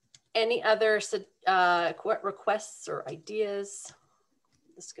 Any other requests or ideas?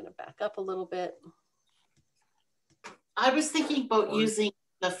 just going to back up a little bit. I was thinking about using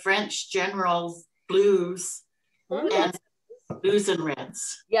the French General blues and blues and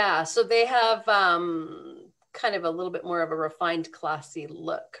reds. Yeah, so they have kind of a little bit more of a refined, classy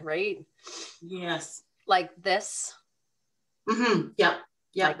look, right? Yes. Like this. Mm-hmm. Yep.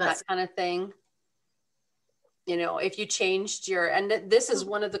 Yeah, like that kind of thing. You know, if you changed your, and this is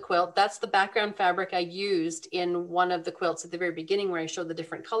one of the quilt, that's the background fabric I used in one of the quilts at the very beginning where I showed the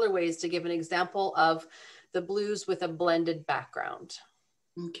different colorways to give an example of the blues with a blended background.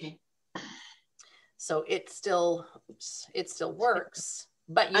 Okay. So it still works,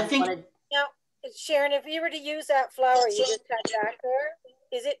 but you wanted. Now, Sharon, if you were to use that flower you just had back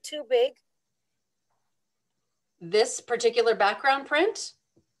there, is it too big? This particular background print?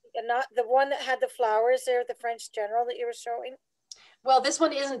 And not the one that had the flowers there, the French General that you were showing? Well, this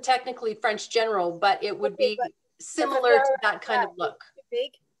one isn't technically French General, but it would be similar to that kind of look. Too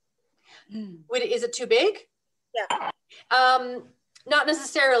big? Is it too big? Yeah. Not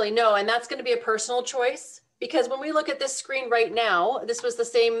necessarily, no. And that's going to be a personal choice, because when we look at this screen right now, this was the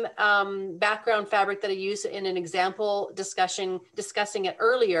same background fabric that I used in an example discussing it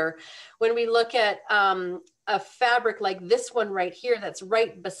earlier. When we look at a fabric like this one right here, that's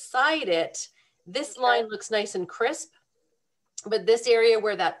right beside it, this line looks nice and crisp, but this area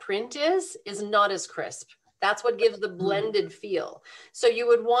where that print is not as crisp. That's what gives the blended feel. So you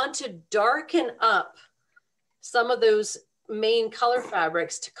would want to darken up some of those main color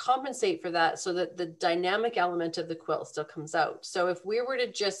fabrics to compensate for that, so that the dynamic element of the quilt still comes out. So if we were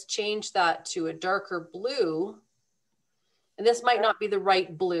to just change that to a darker blue, and this might not be the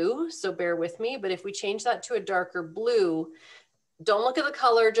right blue, so bear with me, but if we change that to a darker blue, don't look at the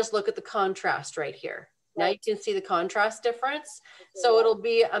color, just look at the contrast right here. Now you can see the contrast difference. So it'll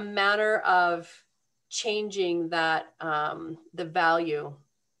be a matter of changing that, the value.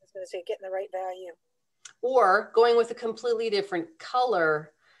 I was going to say getting the right value. Or going with a completely different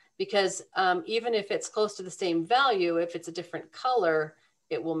color, because even if it's close to the same value, if it's a different color,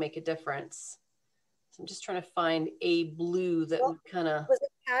 it will make a difference. So I'm just trying to find a blue that would kind of... Was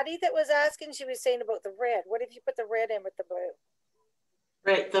it Patty that was asking? She was saying about the red. What if you put the red in with the blue?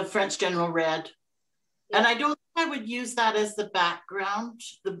 Right, the French General red. Yeah. And I don't think I would use that as the background,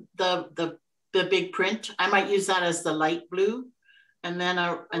 the big print. I might use that as the light blue. And then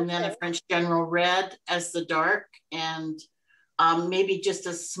a French General red as the dark, and maybe just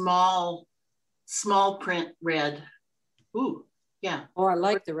a small print red. Ooh, yeah. Oh, I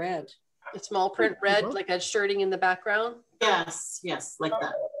like the red. A small print red, like a shirting in the background. Yes, like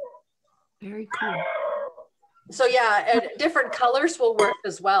that. Very cool. So yeah, different colors will work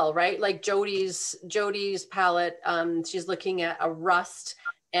as well, right? Like Jody's palette, she's looking at a rust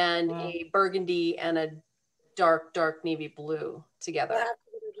and a burgundy and a dark navy blue together. We'll have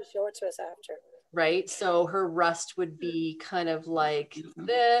to show it to us after. Right, so her rust would be kind of like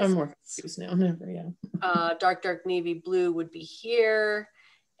this. I'm more confused now. Never, yeah. Dark navy blue would be here,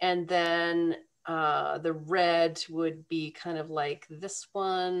 and then the red would be kind of like this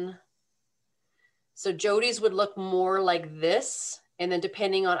one. So Jody's would look more like this, and then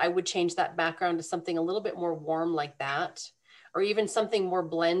depending on, I would change that background to something a little bit more warm like that, or even something more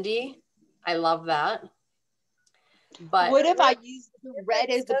blendy. I love that. But what if I used the red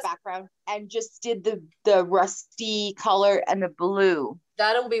as the background and just did the rusty color and the blue?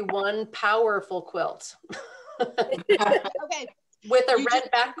 That'll be one powerful quilt. Okay. With a red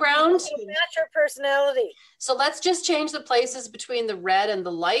background. Match your personality. So let's just change the places between the red and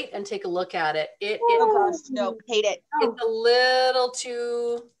the light and take a look at it. Oh gosh, no, hate it. It's a little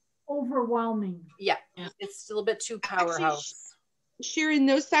too overwhelming. Yeah, it's a little bit too powerhouse. Sharon,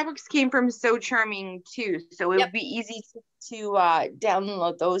 those fabrics came from So Charming too, so it would be easy to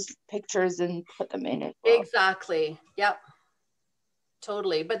download those pictures and put them in it. Exactly. Yep.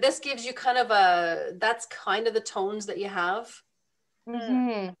 Totally. But this gives you kind of that's kind of the tones that you have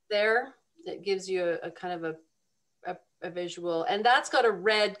there. It gives you a kind of a visual, and that's got a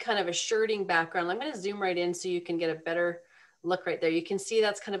red kind of a shirting background. I'm going to zoom right in so you can get a better look right there. You can see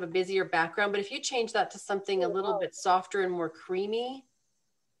that's kind of a busier background, but if you change that to something a little bit softer and more creamy,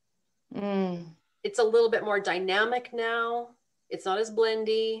 it's a little bit more dynamic now. It's not as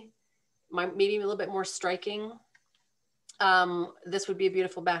blendy, maybe a little bit more striking. This would be a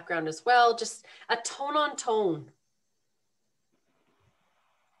beautiful background as well. Just a tone on tone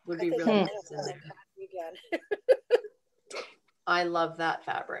would be really nice. I love that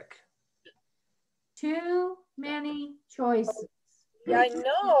fabric. Too many choices. Yeah, I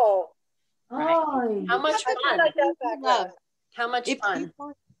know. Oh, how much fun? Like that How much fun?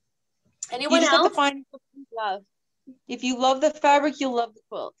 Anyone Anyone else? else? Find love. If you love the fabric, you'll love the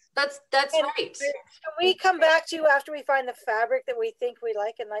quilt. That's right. Can we come back to you after we find the fabric that we think we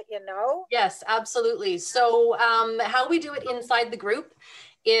like and let you know? Yes, absolutely. So how we do it inside the group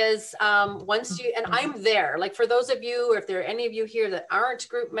is once you, and I'm there, like for those of you, or if there are any of you here that aren't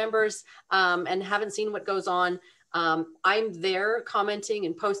group members and haven't seen what goes on, I'm there commenting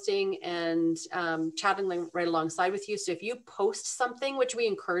and posting and chatting right alongside with you. So if you post something, which we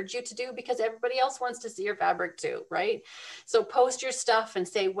encourage you to do because everybody else wants to see your fabric too, right? So post your stuff and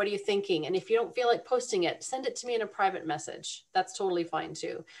say, what are you thinking? And if you don't feel like posting it, send it to me in a private message. That's totally fine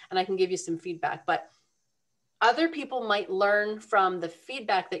too. And I can give you some feedback, but other people might learn from the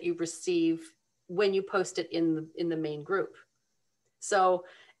feedback that you receive when you post it in the main group. So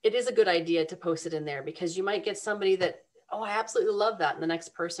it is a good idea to post it in there because you might get somebody that, oh, I absolutely love that. And the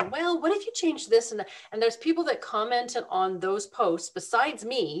next person, well, what if you change this? And there's people that comment on those posts besides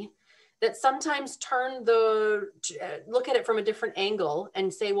me that sometimes turn look at it from a different angle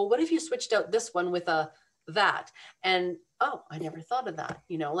and say, well, what if you switched out this one with that? And oh, I never thought of that,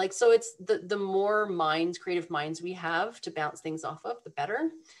 you know, like, so it's the more minds, creative minds we have to bounce things off of, the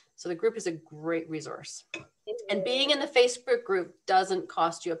better. So the group is a great resource. And being in the Facebook group doesn't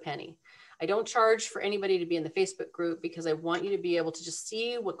cost you a penny. I don't charge for anybody to be in the Facebook group because I want you to be able to just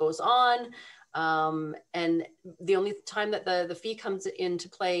see what goes on. And the only time that the fee comes into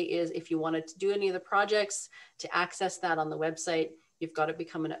play is if you wanted to do any of the projects. To access that on the website, you've got to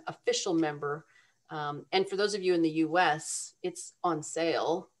become an official member. And for those of you in the US, it's on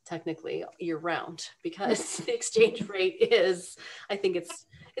sale technically year round because the exchange rate is, I think it's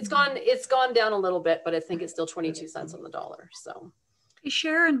gone down a little bit, but I think it's still 22 cents on the dollar. So hey,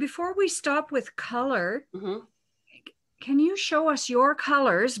 Sharon, before we stop with color, can you show us your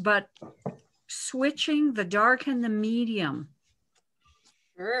colors, but switching the dark and the medium?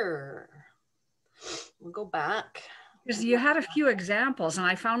 Sure. We'll go back. Because you had a few examples and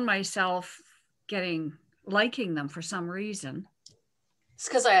I found myself liking them for some reason. It's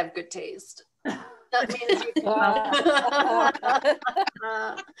because I have good taste. That means you It's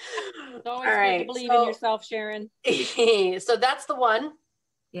always good to believe in yourself, Sharon. So that's the one.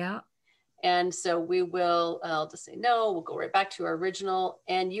 Yeah. And so we will, I'll just say no, we'll go right back to our original.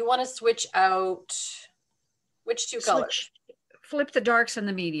 And you want to switch out which two colors? Flip the darks and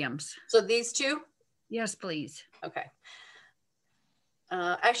the mediums. So these two? Yes, please. Okay.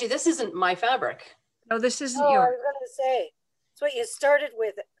 Actually, this isn't my fabric. No, this isn't yours. yours. I was going to say, it's what you started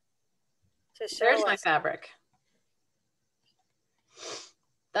with. There's my fabric.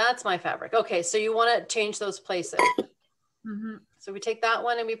 That's my fabric. Okay, so you want to change those places. So we take that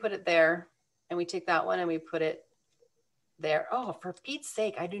one and we put it there, and we take that one and we put it there. Oh, for Pete's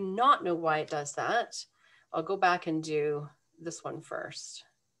sake, I do not know why it does that. I'll go back and do this one first.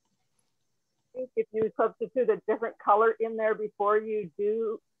 I think if you substitute a different color in there before you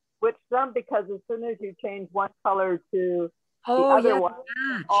do switch them, because as soon as you change one color to the other one,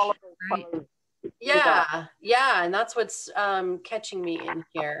 all of those colors. Yeah, and that's what's catching me in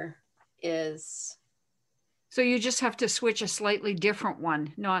here is. So you just have to switch a slightly different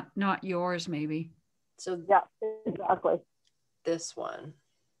one, not yours maybe. So yeah, exactly. This one.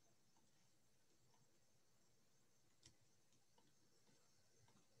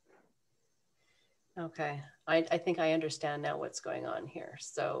 Okay, I think I understand now what's going on here.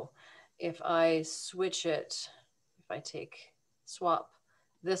 So if I switch it, if I swap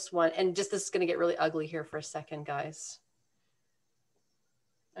this one, and just this is going to get really ugly here for a second, guys.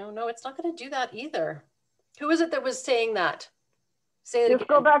 Oh no, it's not going to do that either. Who is it that was saying that? Say it again.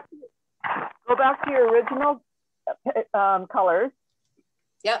 Go back to your original colors.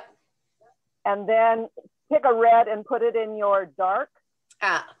 Yep. And then pick a red and put it in your dark.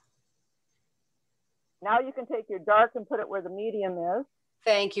 Now you can take your dark and put it where the medium is.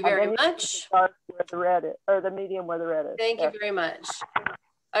 Thank you very much. The dark where the red is, or the medium where the red is. Thank you very much.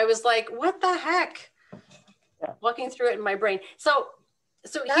 I was like, what the heck? Yeah. Walking through it in my brain. So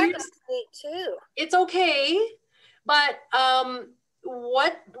here's neat too. It's okay, but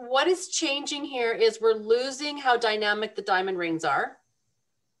what is changing here is we're losing how dynamic the diamond rings are.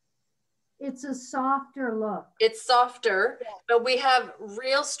 It's a softer look. It's softer, but we have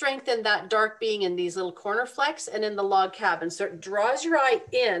real strength in that dark being in these little corner flecks and in the log cabin. So it draws your eye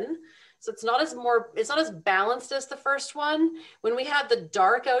in. So it's not as balanced as the first one. When we have the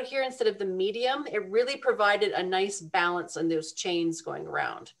dark out here instead of the medium, it really provided a nice balance on those chains going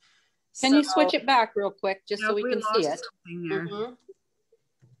around. Can you switch it back real quick just so we can see it?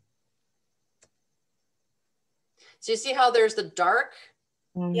 So you see how there's the dark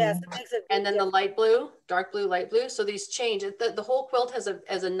Yes, it makes it. And then the light blue, dark blue, light blue. So these change. The whole quilt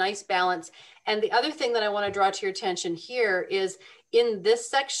has a nice balance. And the other thing that I want to draw to your attention here is in this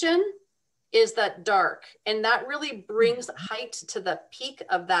section is that dark. And that really brings height to the peak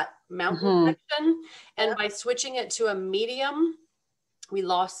of that mountain section. And by switching it to a medium, we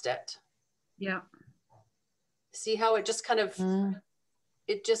lost it. Yeah. See how it just kind of,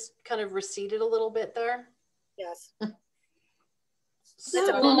 it just kind of receded a little bit there? Yes.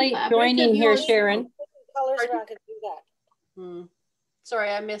 So only joining here, Sharon. Colors around can do that. Sorry,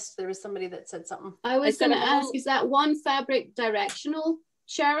 I missed. There was somebody that said something. I was going to ask, is that one fabric directional,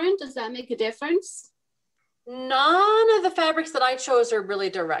 Sharon? Does that make a difference? None of the fabrics that I chose are really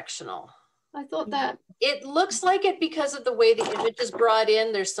directional. I thought that. It looks like it because of the way the image is brought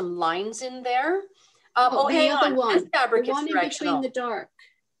in. There's some lines in there. Hang on. One, this fabric the one is in between the dark.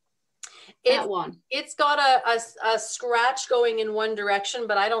 That one. It's got a scratch going in one direction,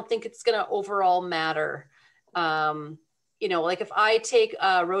 but I don't think it's going to overall matter. You know, like if I take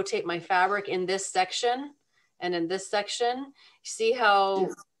rotate my fabric in this section and in this section, see how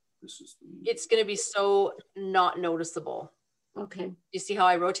it's going to be so not noticeable. Okay. You see how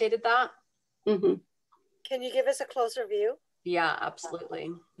I rotated that? Mm-hmm. Can you give us a closer view? Yeah,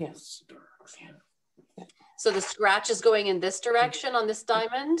 absolutely. Yes. So the scratch is going in this direction on this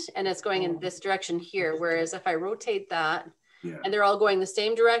diamond, and it's going in this direction here. Whereas if I rotate that, and they're all going the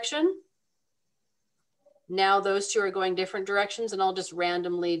same direction, now those two are going different directions, and I'll just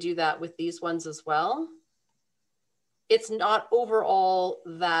randomly do that with these ones as well. It's not overall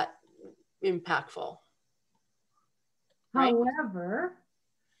that impactful. Right? However,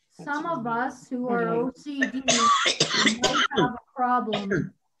 some of us who are OCD might have a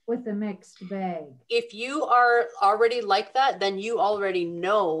problem with a mixed bag. If you are already like that, then you already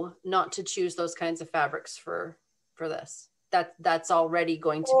know not to choose those kinds of fabrics for this. That's already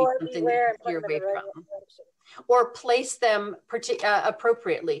going to be something that you steer away from. Or place them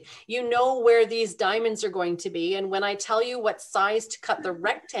appropriately. You know where these diamonds are going to be. And when I tell you what size to cut the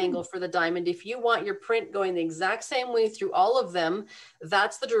rectangle for the diamond, if you want your print going the exact same way through all of them,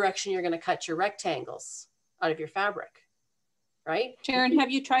 that's the direction you're going to cut your rectangles out of your fabric. Right? Sharon, have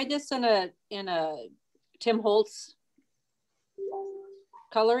you tried this in a Tim Holtz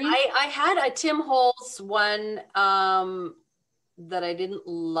coloring? I had a Tim Holtz one that I didn't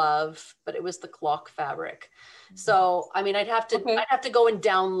love, but it was the clock fabric. So I mean, I'd have to go and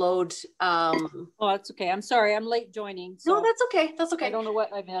download. Oh, that's okay. I'm sorry, I'm late joining. So no, that's okay. That's okay. I don't know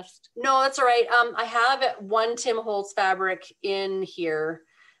what I missed. No, that's all right. I have one Tim Holtz fabric in here.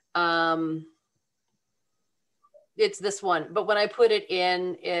 It's this one, but when I put it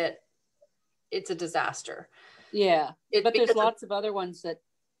in, it's a disaster. Yeah, but there's lots of other ones that,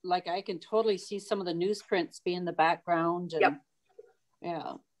 like, I can totally see some of the newsprints be in the background. And,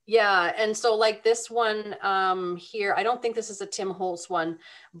 yeah, and so like this one here, I don't think this is a Tim Holtz one,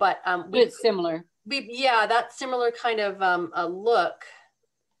 but it's similar. That similar kind of a look.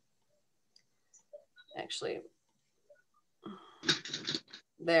 Actually,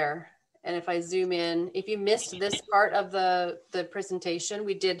 there. And if I zoom in, if you missed this part of the presentation,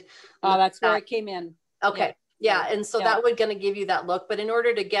 we did. Oh, that's where it came in. Okay. Yeah. And so that would going to give you that look. But in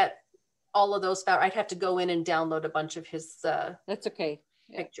order to get all of those, I'd have to go in and download a bunch of his that's okay.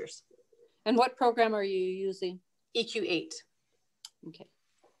 Pictures. And what program are you using? EQ8. Okay.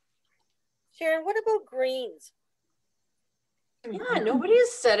 Sharon, what about greens? Yeah, nobody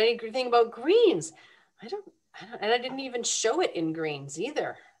has said anything about greens. And I didn't even show it in greens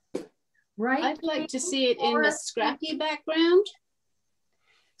either. Right. I'd like to see it in the scrappy background.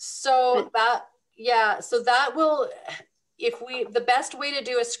 So that will, the best way to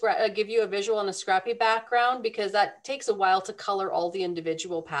do give you a visual on a scrappy background, because that takes a while to color all the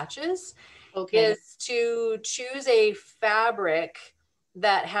individual patches, is to choose a fabric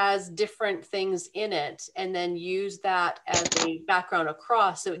that has different things in it and then use that as a background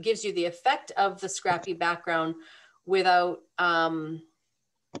across. So it gives you the effect of the scrappy background without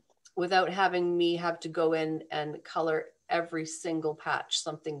having me have to go in and color every single patch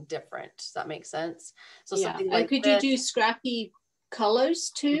something different. Does that make sense? So something like could you do scrappy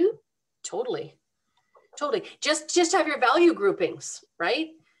colors too? Totally. Just have your value groupings, right?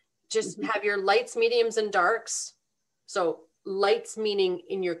 Just have your lights, mediums, and darks. So lights meaning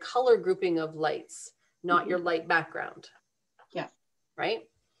in your color grouping of lights, not your light background. Yeah. Right?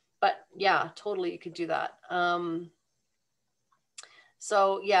 But yeah, totally you could do that.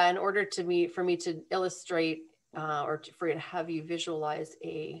 So yeah, in order for me to illustrate for you to have you visualize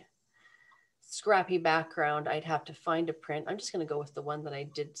a scrappy background, I'd have to find a print. I'm just going to go with the one that I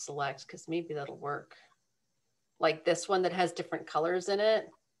did select because maybe that'll work. like this one that has different colors in it.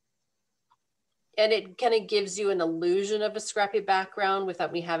 And it kind of gives you an illusion of a scrappy background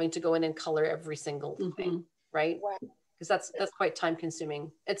without me having to go in and color every single thing, right? Wow. Because that's quite time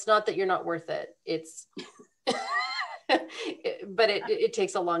consuming. It's not that you're not worth it. It's, but it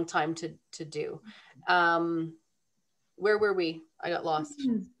takes a long time to do. Where were we? I got lost.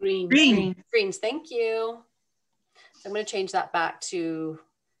 Greens, thank you. So I'm going to change that back to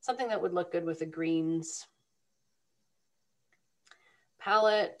something that would look good with the greens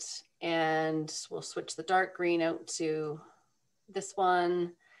palette, and we'll switch the dark green out to this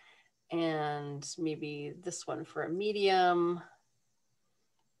one, and maybe this one for a medium.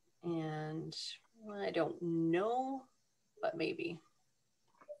 And I don't know, but maybe.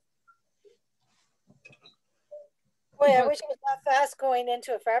 Boy, I wish it was that fast going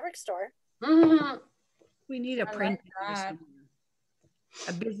into a fabric store. Mm-hmm. We need a print,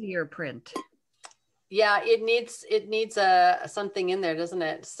 a busier print. Yeah, it needs a something in there, doesn't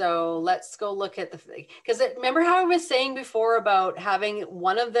it? So let's go look at because remember how I was saying before about having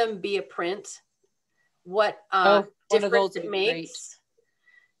one of them be a print? What difference it makes?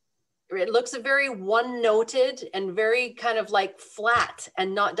 It looks very one-noted and very kind of like flat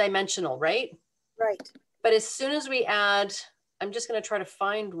and not dimensional, right? Right. But as soon as we add, I'm just going to try to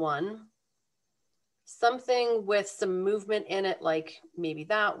find one, something with some movement in it, like maybe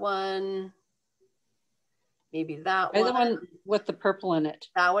that one. Maybe that one. The one with the purple in it.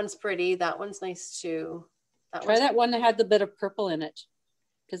 That one's pretty. That one's nice too. Try that one that had the bit of purple in it,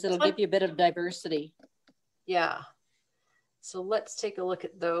 because it'll give you a bit of diversity. Yeah. So let's take a look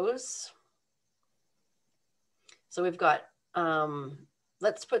at those. So we've got,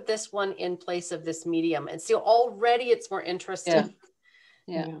 let's put this one in place of this medium. And see, already it's more interesting.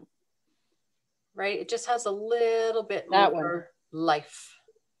 Yeah. Right? It just has a little bit more life.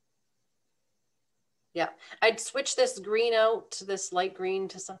 Yeah, I'd switch this green out to this light green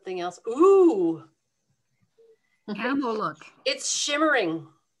to something else. Ooh. Camel look. It's shimmering.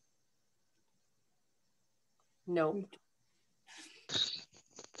 Nope.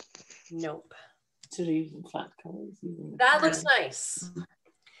 Nope. So they're using flat colors. That looks nice.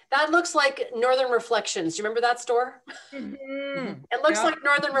 That looks like Northern Reflections. Do you remember that store? Mm-hmm. It looks like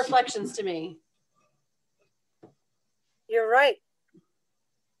Northern Reflections to me. You're right.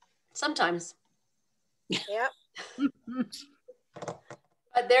 Sometimes. Yeah.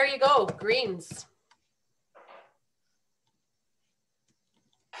 But there you go, greens.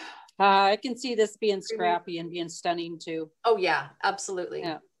 I can see this being scrappy and being stunning too. Oh yeah, absolutely.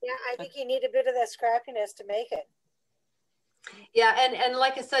 Yeah, I think you need a bit of that scrappiness to make it. Yeah, and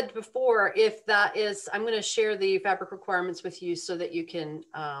like I said before, if that is, I'm going to share the fabric requirements with you so that you can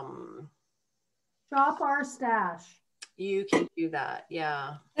shop our stash. You can do that,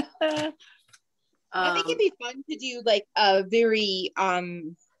 yeah. I think it'd be fun to do like a very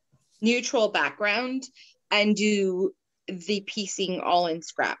neutral background and do the piecing all in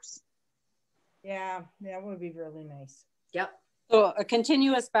scraps. Yeah, that would be really nice. Yep. So a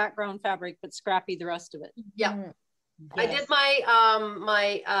continuous background fabric, but scrappy the rest of it. Yep. Yes. I did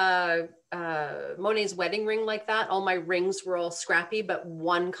my Monet's wedding ring like that. All my rings were all scrappy, but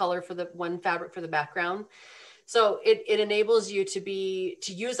one color for the one fabric for the background. So it enables you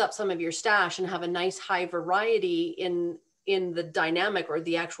to use up some of your stash and have a nice high variety in the dynamic or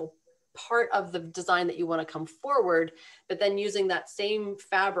the actual part of the design that you want to come forward, but then using that same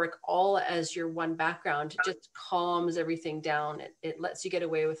fabric all as your one background, it just calms everything down. It lets you get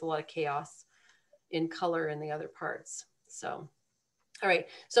away with a lot of chaos in color in the other parts. So, all right.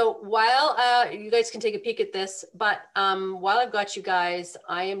 So while you guys can take a peek at this, but while I've got you guys,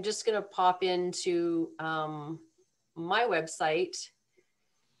 I am just going to pop into my website.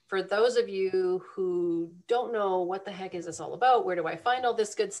 For those of you who don't know what the heck is this all about, where do I find all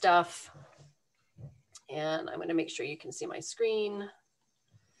this good stuff? And I'm going to make sure you can see my screen.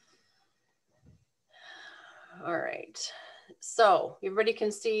 All right. So everybody can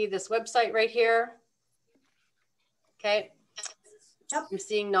see this website right here. Okay. Yep. I'm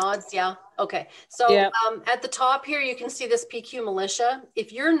seeing nods. Yeah. Okay. So yep. At the top here, you can see this PQ Militia.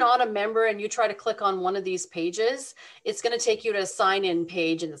 If you're not a member and you try to click on one of these pages, it's going to take you to a sign in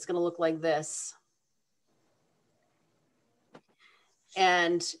page and it's going to look like this.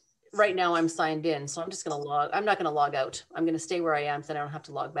 And right now I'm signed in. So I'm just going to I'm not going to log out. I'm going to stay where I am so then I don't have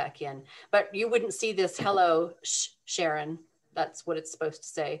to log back in. But you wouldn't see this hello, Sharon. That's what it's supposed to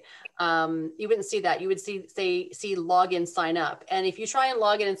say. You wouldn't see that. You would see login, sign up. And if you try and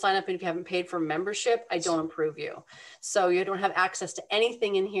log in and sign up, and if you haven't paid for membership, I don't approve you. So you don't have access to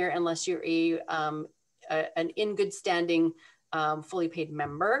anything in here unless you're an in good standing, fully paid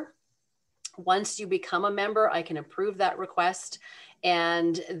member. Once you become a member, I can approve that request.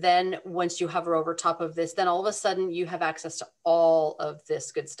 And then once you hover over top of this, then all of a sudden you have access to all of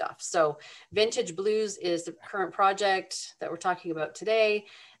this good stuff. So Vintage Blues is the current project that we're talking about today.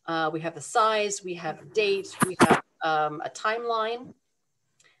 We have the size, we have the date, we have a timeline,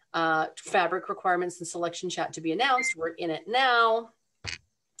 fabric requirements and selection chat to be announced. We're in it now.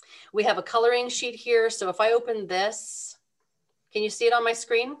 We have a coloring sheet here. So if I open this, can you see it on my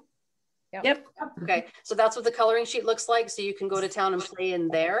screen? Yep. Okay, so that's what the coloring sheet looks like. So you can go to town and play in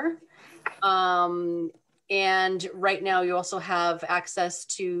there. And right now you also have access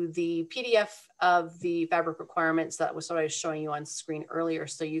to the PDF of the fabric requirements. That was what I was showing you on screen earlier.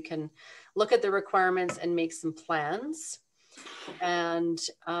 So you can look at the requirements and make some plans. And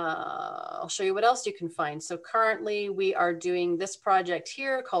I'll show you what else you can find. So currently we are doing this project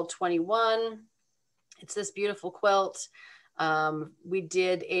here called 21. It's this beautiful quilt. We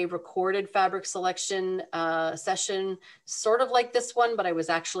did a recorded fabric selection session, sort of like this one, but I was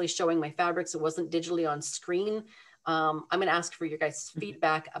actually showing my fabrics. It wasn't digitally on screen. I'm going to ask for your guys'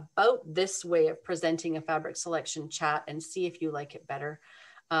 feedback about this way of presenting a fabric selection chat and see if you like it better.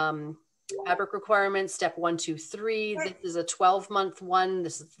 Fabric requirements, step 1, 2, 3. This is a 12-month one.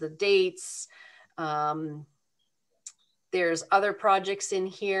 This is the dates. There's other projects in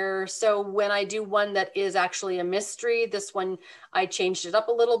here. So when I do one that is actually a mystery, this one, I changed it up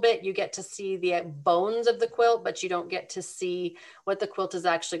a little bit. You get to see the bones of the quilt, but you don't get to see what the quilt is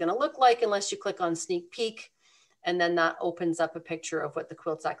actually going to look like unless you click on sneak peek. And then that opens up a picture of what the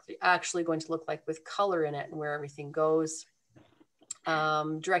quilt's actually going to look like with color in it and where everything goes.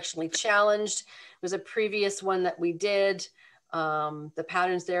 Directionally challenged was a previous one that we did. The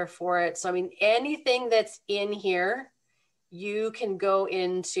pattern's there for it. So, I mean, anything that's in here, you can go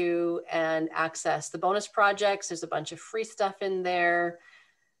into and access the bonus projects. There's a bunch of free stuff in there.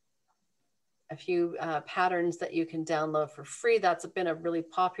 A few patterns that you can download for free. That's been a really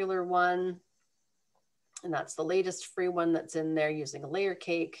popular one. And that's the latest free one that's in there using a layer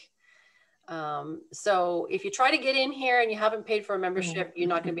cake. So if you try to get in here and you haven't paid for a membership, you're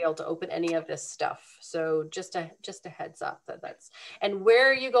not going to be able to open any of this stuff. So just a heads up that's, and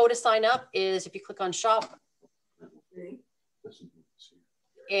where you go to sign up is if you click on shop.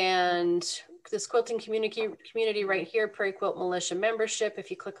 And this quilting community right here, Prairie Quilt Militia membership,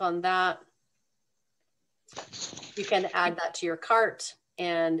 if you click on that, you can add that to your cart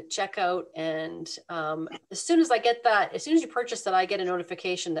and check out. And as soon as I get that, as soon as you purchase it, I get a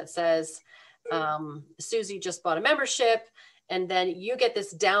notification that says, Susie just bought a membership. And then you get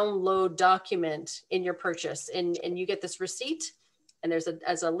this download document in your purchase and you get this receipt. And there's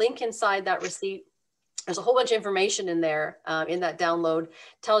a link inside that receipt. There's a whole bunch of information in there in that download,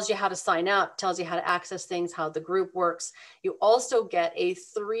 tells you how to sign up, tells you how to access things, how the group works. You also get a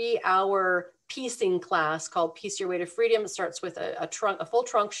 3-hour piecing class called Piece Your Way to Freedom. It starts with a full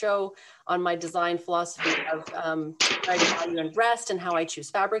trunk show on my design philosophy of value and rest and how I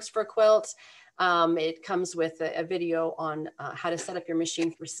choose fabrics for quilts. It comes with a video on how to set up your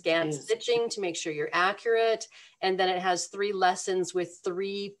machine for scan stitching to make sure you're accurate. And then it has 3 lessons with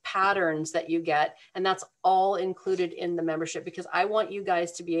 3 patterns that you get. And that's all included in the membership because I want you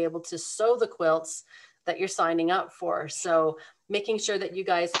guys to be able to sew the quilts that you're signing up for. So making sure that you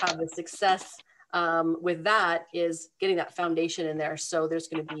guys have the success with that is getting that foundation in there. So there's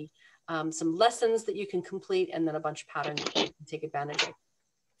going to be some lessons that you can complete and then a bunch of patterns that you can take advantage of.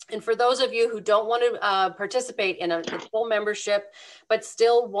 And for those of you who don't want to participate in a full membership, but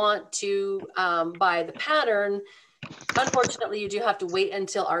still want to buy the pattern, unfortunately, you do have to wait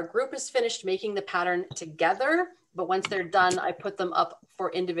until our group is finished making the pattern together. But once they're done, I put them up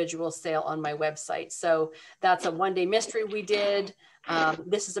for individual sale on my website. So that's a one-day mystery we did.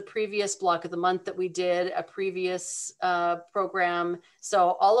 This is a previous block of the month that we did, a previous program.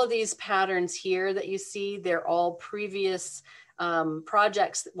 So all of these patterns here that you see, they're all previous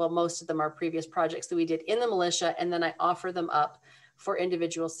projects. Well, most of them are previous projects that we did in the militia, and then I offer them up for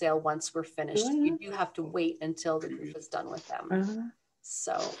individual sale once we're finished. You do have to wait until the group is done with them.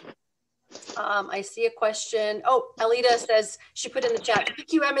 So I see a question. Oh, Alita says, she put in the chat,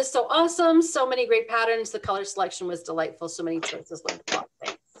 PQM is so awesome. So many great patterns. The color selection was delightful. So many choices. Learned a lot.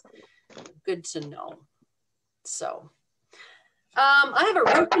 Thanks. Good to know. So I have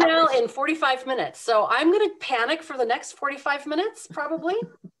a root canal in 45 minutes. So I'm going to panic for the next 45 minutes, probably.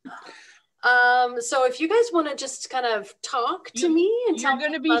 So if you guys want to just kind of talk to me and you're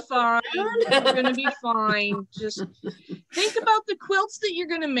going to be fine. You're going to be fine. Just think about the quilts that you're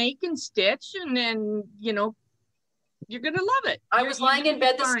going to make and stitch, and then, you know, you're going to love it. I was lying in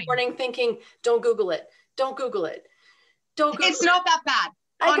bed this morning thinking, don't Google it. Don't Google it. Don't Google it. It's not that bad.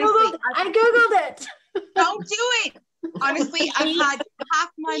 Honestly, I Googled it. Don't do it. Honestly, I've had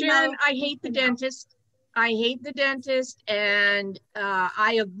half my Sharon, mouth. I hate the dentist. I hate the dentist, and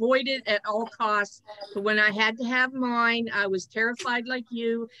I avoid it at all costs. But when I had to have mine, I was terrified like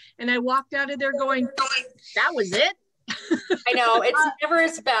you. And I walked out of there going, that was it? I know, it's never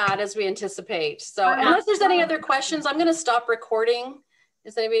as bad as we anticipate. So unless there's any other questions, I'm going to stop recording.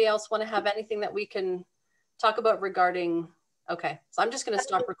 Does anybody else want to have anything that we can talk about regarding? Okay, so I'm just going to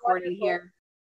stop recording here.